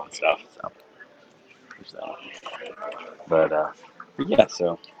tail and stuff. So. But yeah,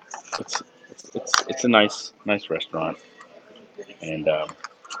 so it's a nice restaurant, and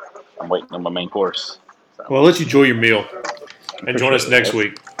I'm waiting on my main course. So. Well, I'll let you enjoy your meal, and join us next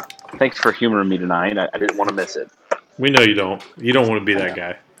week. Thanks for humoring me tonight. I didn't want to miss it. We know you don't. You don't want to be that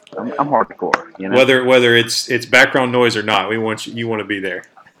guy. I'm hardcore. You know? Whether it's background noise or not, you want to be there.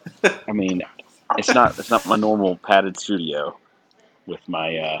 I mean, it's not my normal padded studio with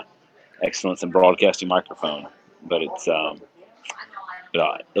my excellence in broadcasting microphone, but it's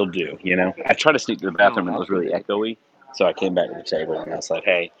it'll do. You know, I tried to sneak to the bathroom and it was really echoey, so I came back to the table and I was like,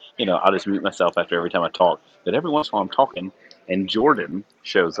 hey, I'll just mute myself after every time I talk. But every once in a while I'm talking, and Jordan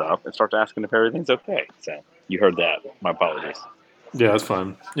shows up and starts asking if everything's okay. So you heard that. My apologies. Yeah, that's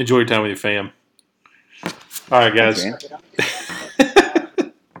fine. Enjoy your time with your fam. All right, guys.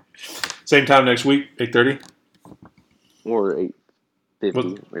 Same time next week, 8:30 or 8:50. We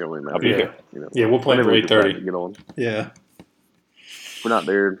don't really matter. Yeah, we'll plan for 8:30. Get on. Yeah. If we're not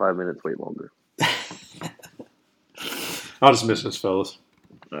there in 5 minutes, wait longer. I'll dismiss us, fellas.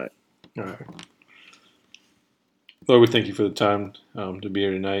 All right. Lord, we thank you for the time to be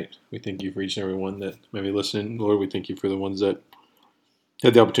here tonight. We thank you for each and every one that may be listening. Lord, we thank you for the ones that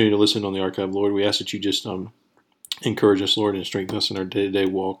had the opportunity to listen on the archive. Lord, we ask that you just encourage us, Lord, and strengthen us in our day-to-day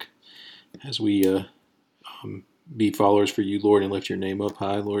walk as we be followers for you, Lord, and lift your name up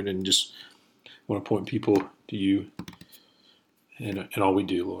high, Lord, and just want to point people to you and all we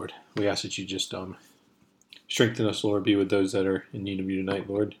do, Lord. We ask that you just strengthen us, Lord, be with those that are in need of you tonight,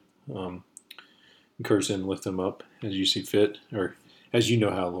 Lord. Encourage them and lift them up as you see fit, or as you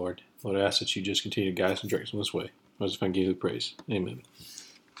know how, Lord. Lord, I ask that you just continue to guide us and direct us in this way. I just give you the praise. Amen.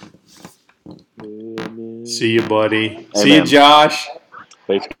 See you, buddy. Amen. See you, Josh.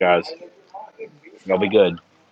 Thanks, guys. That'll be good.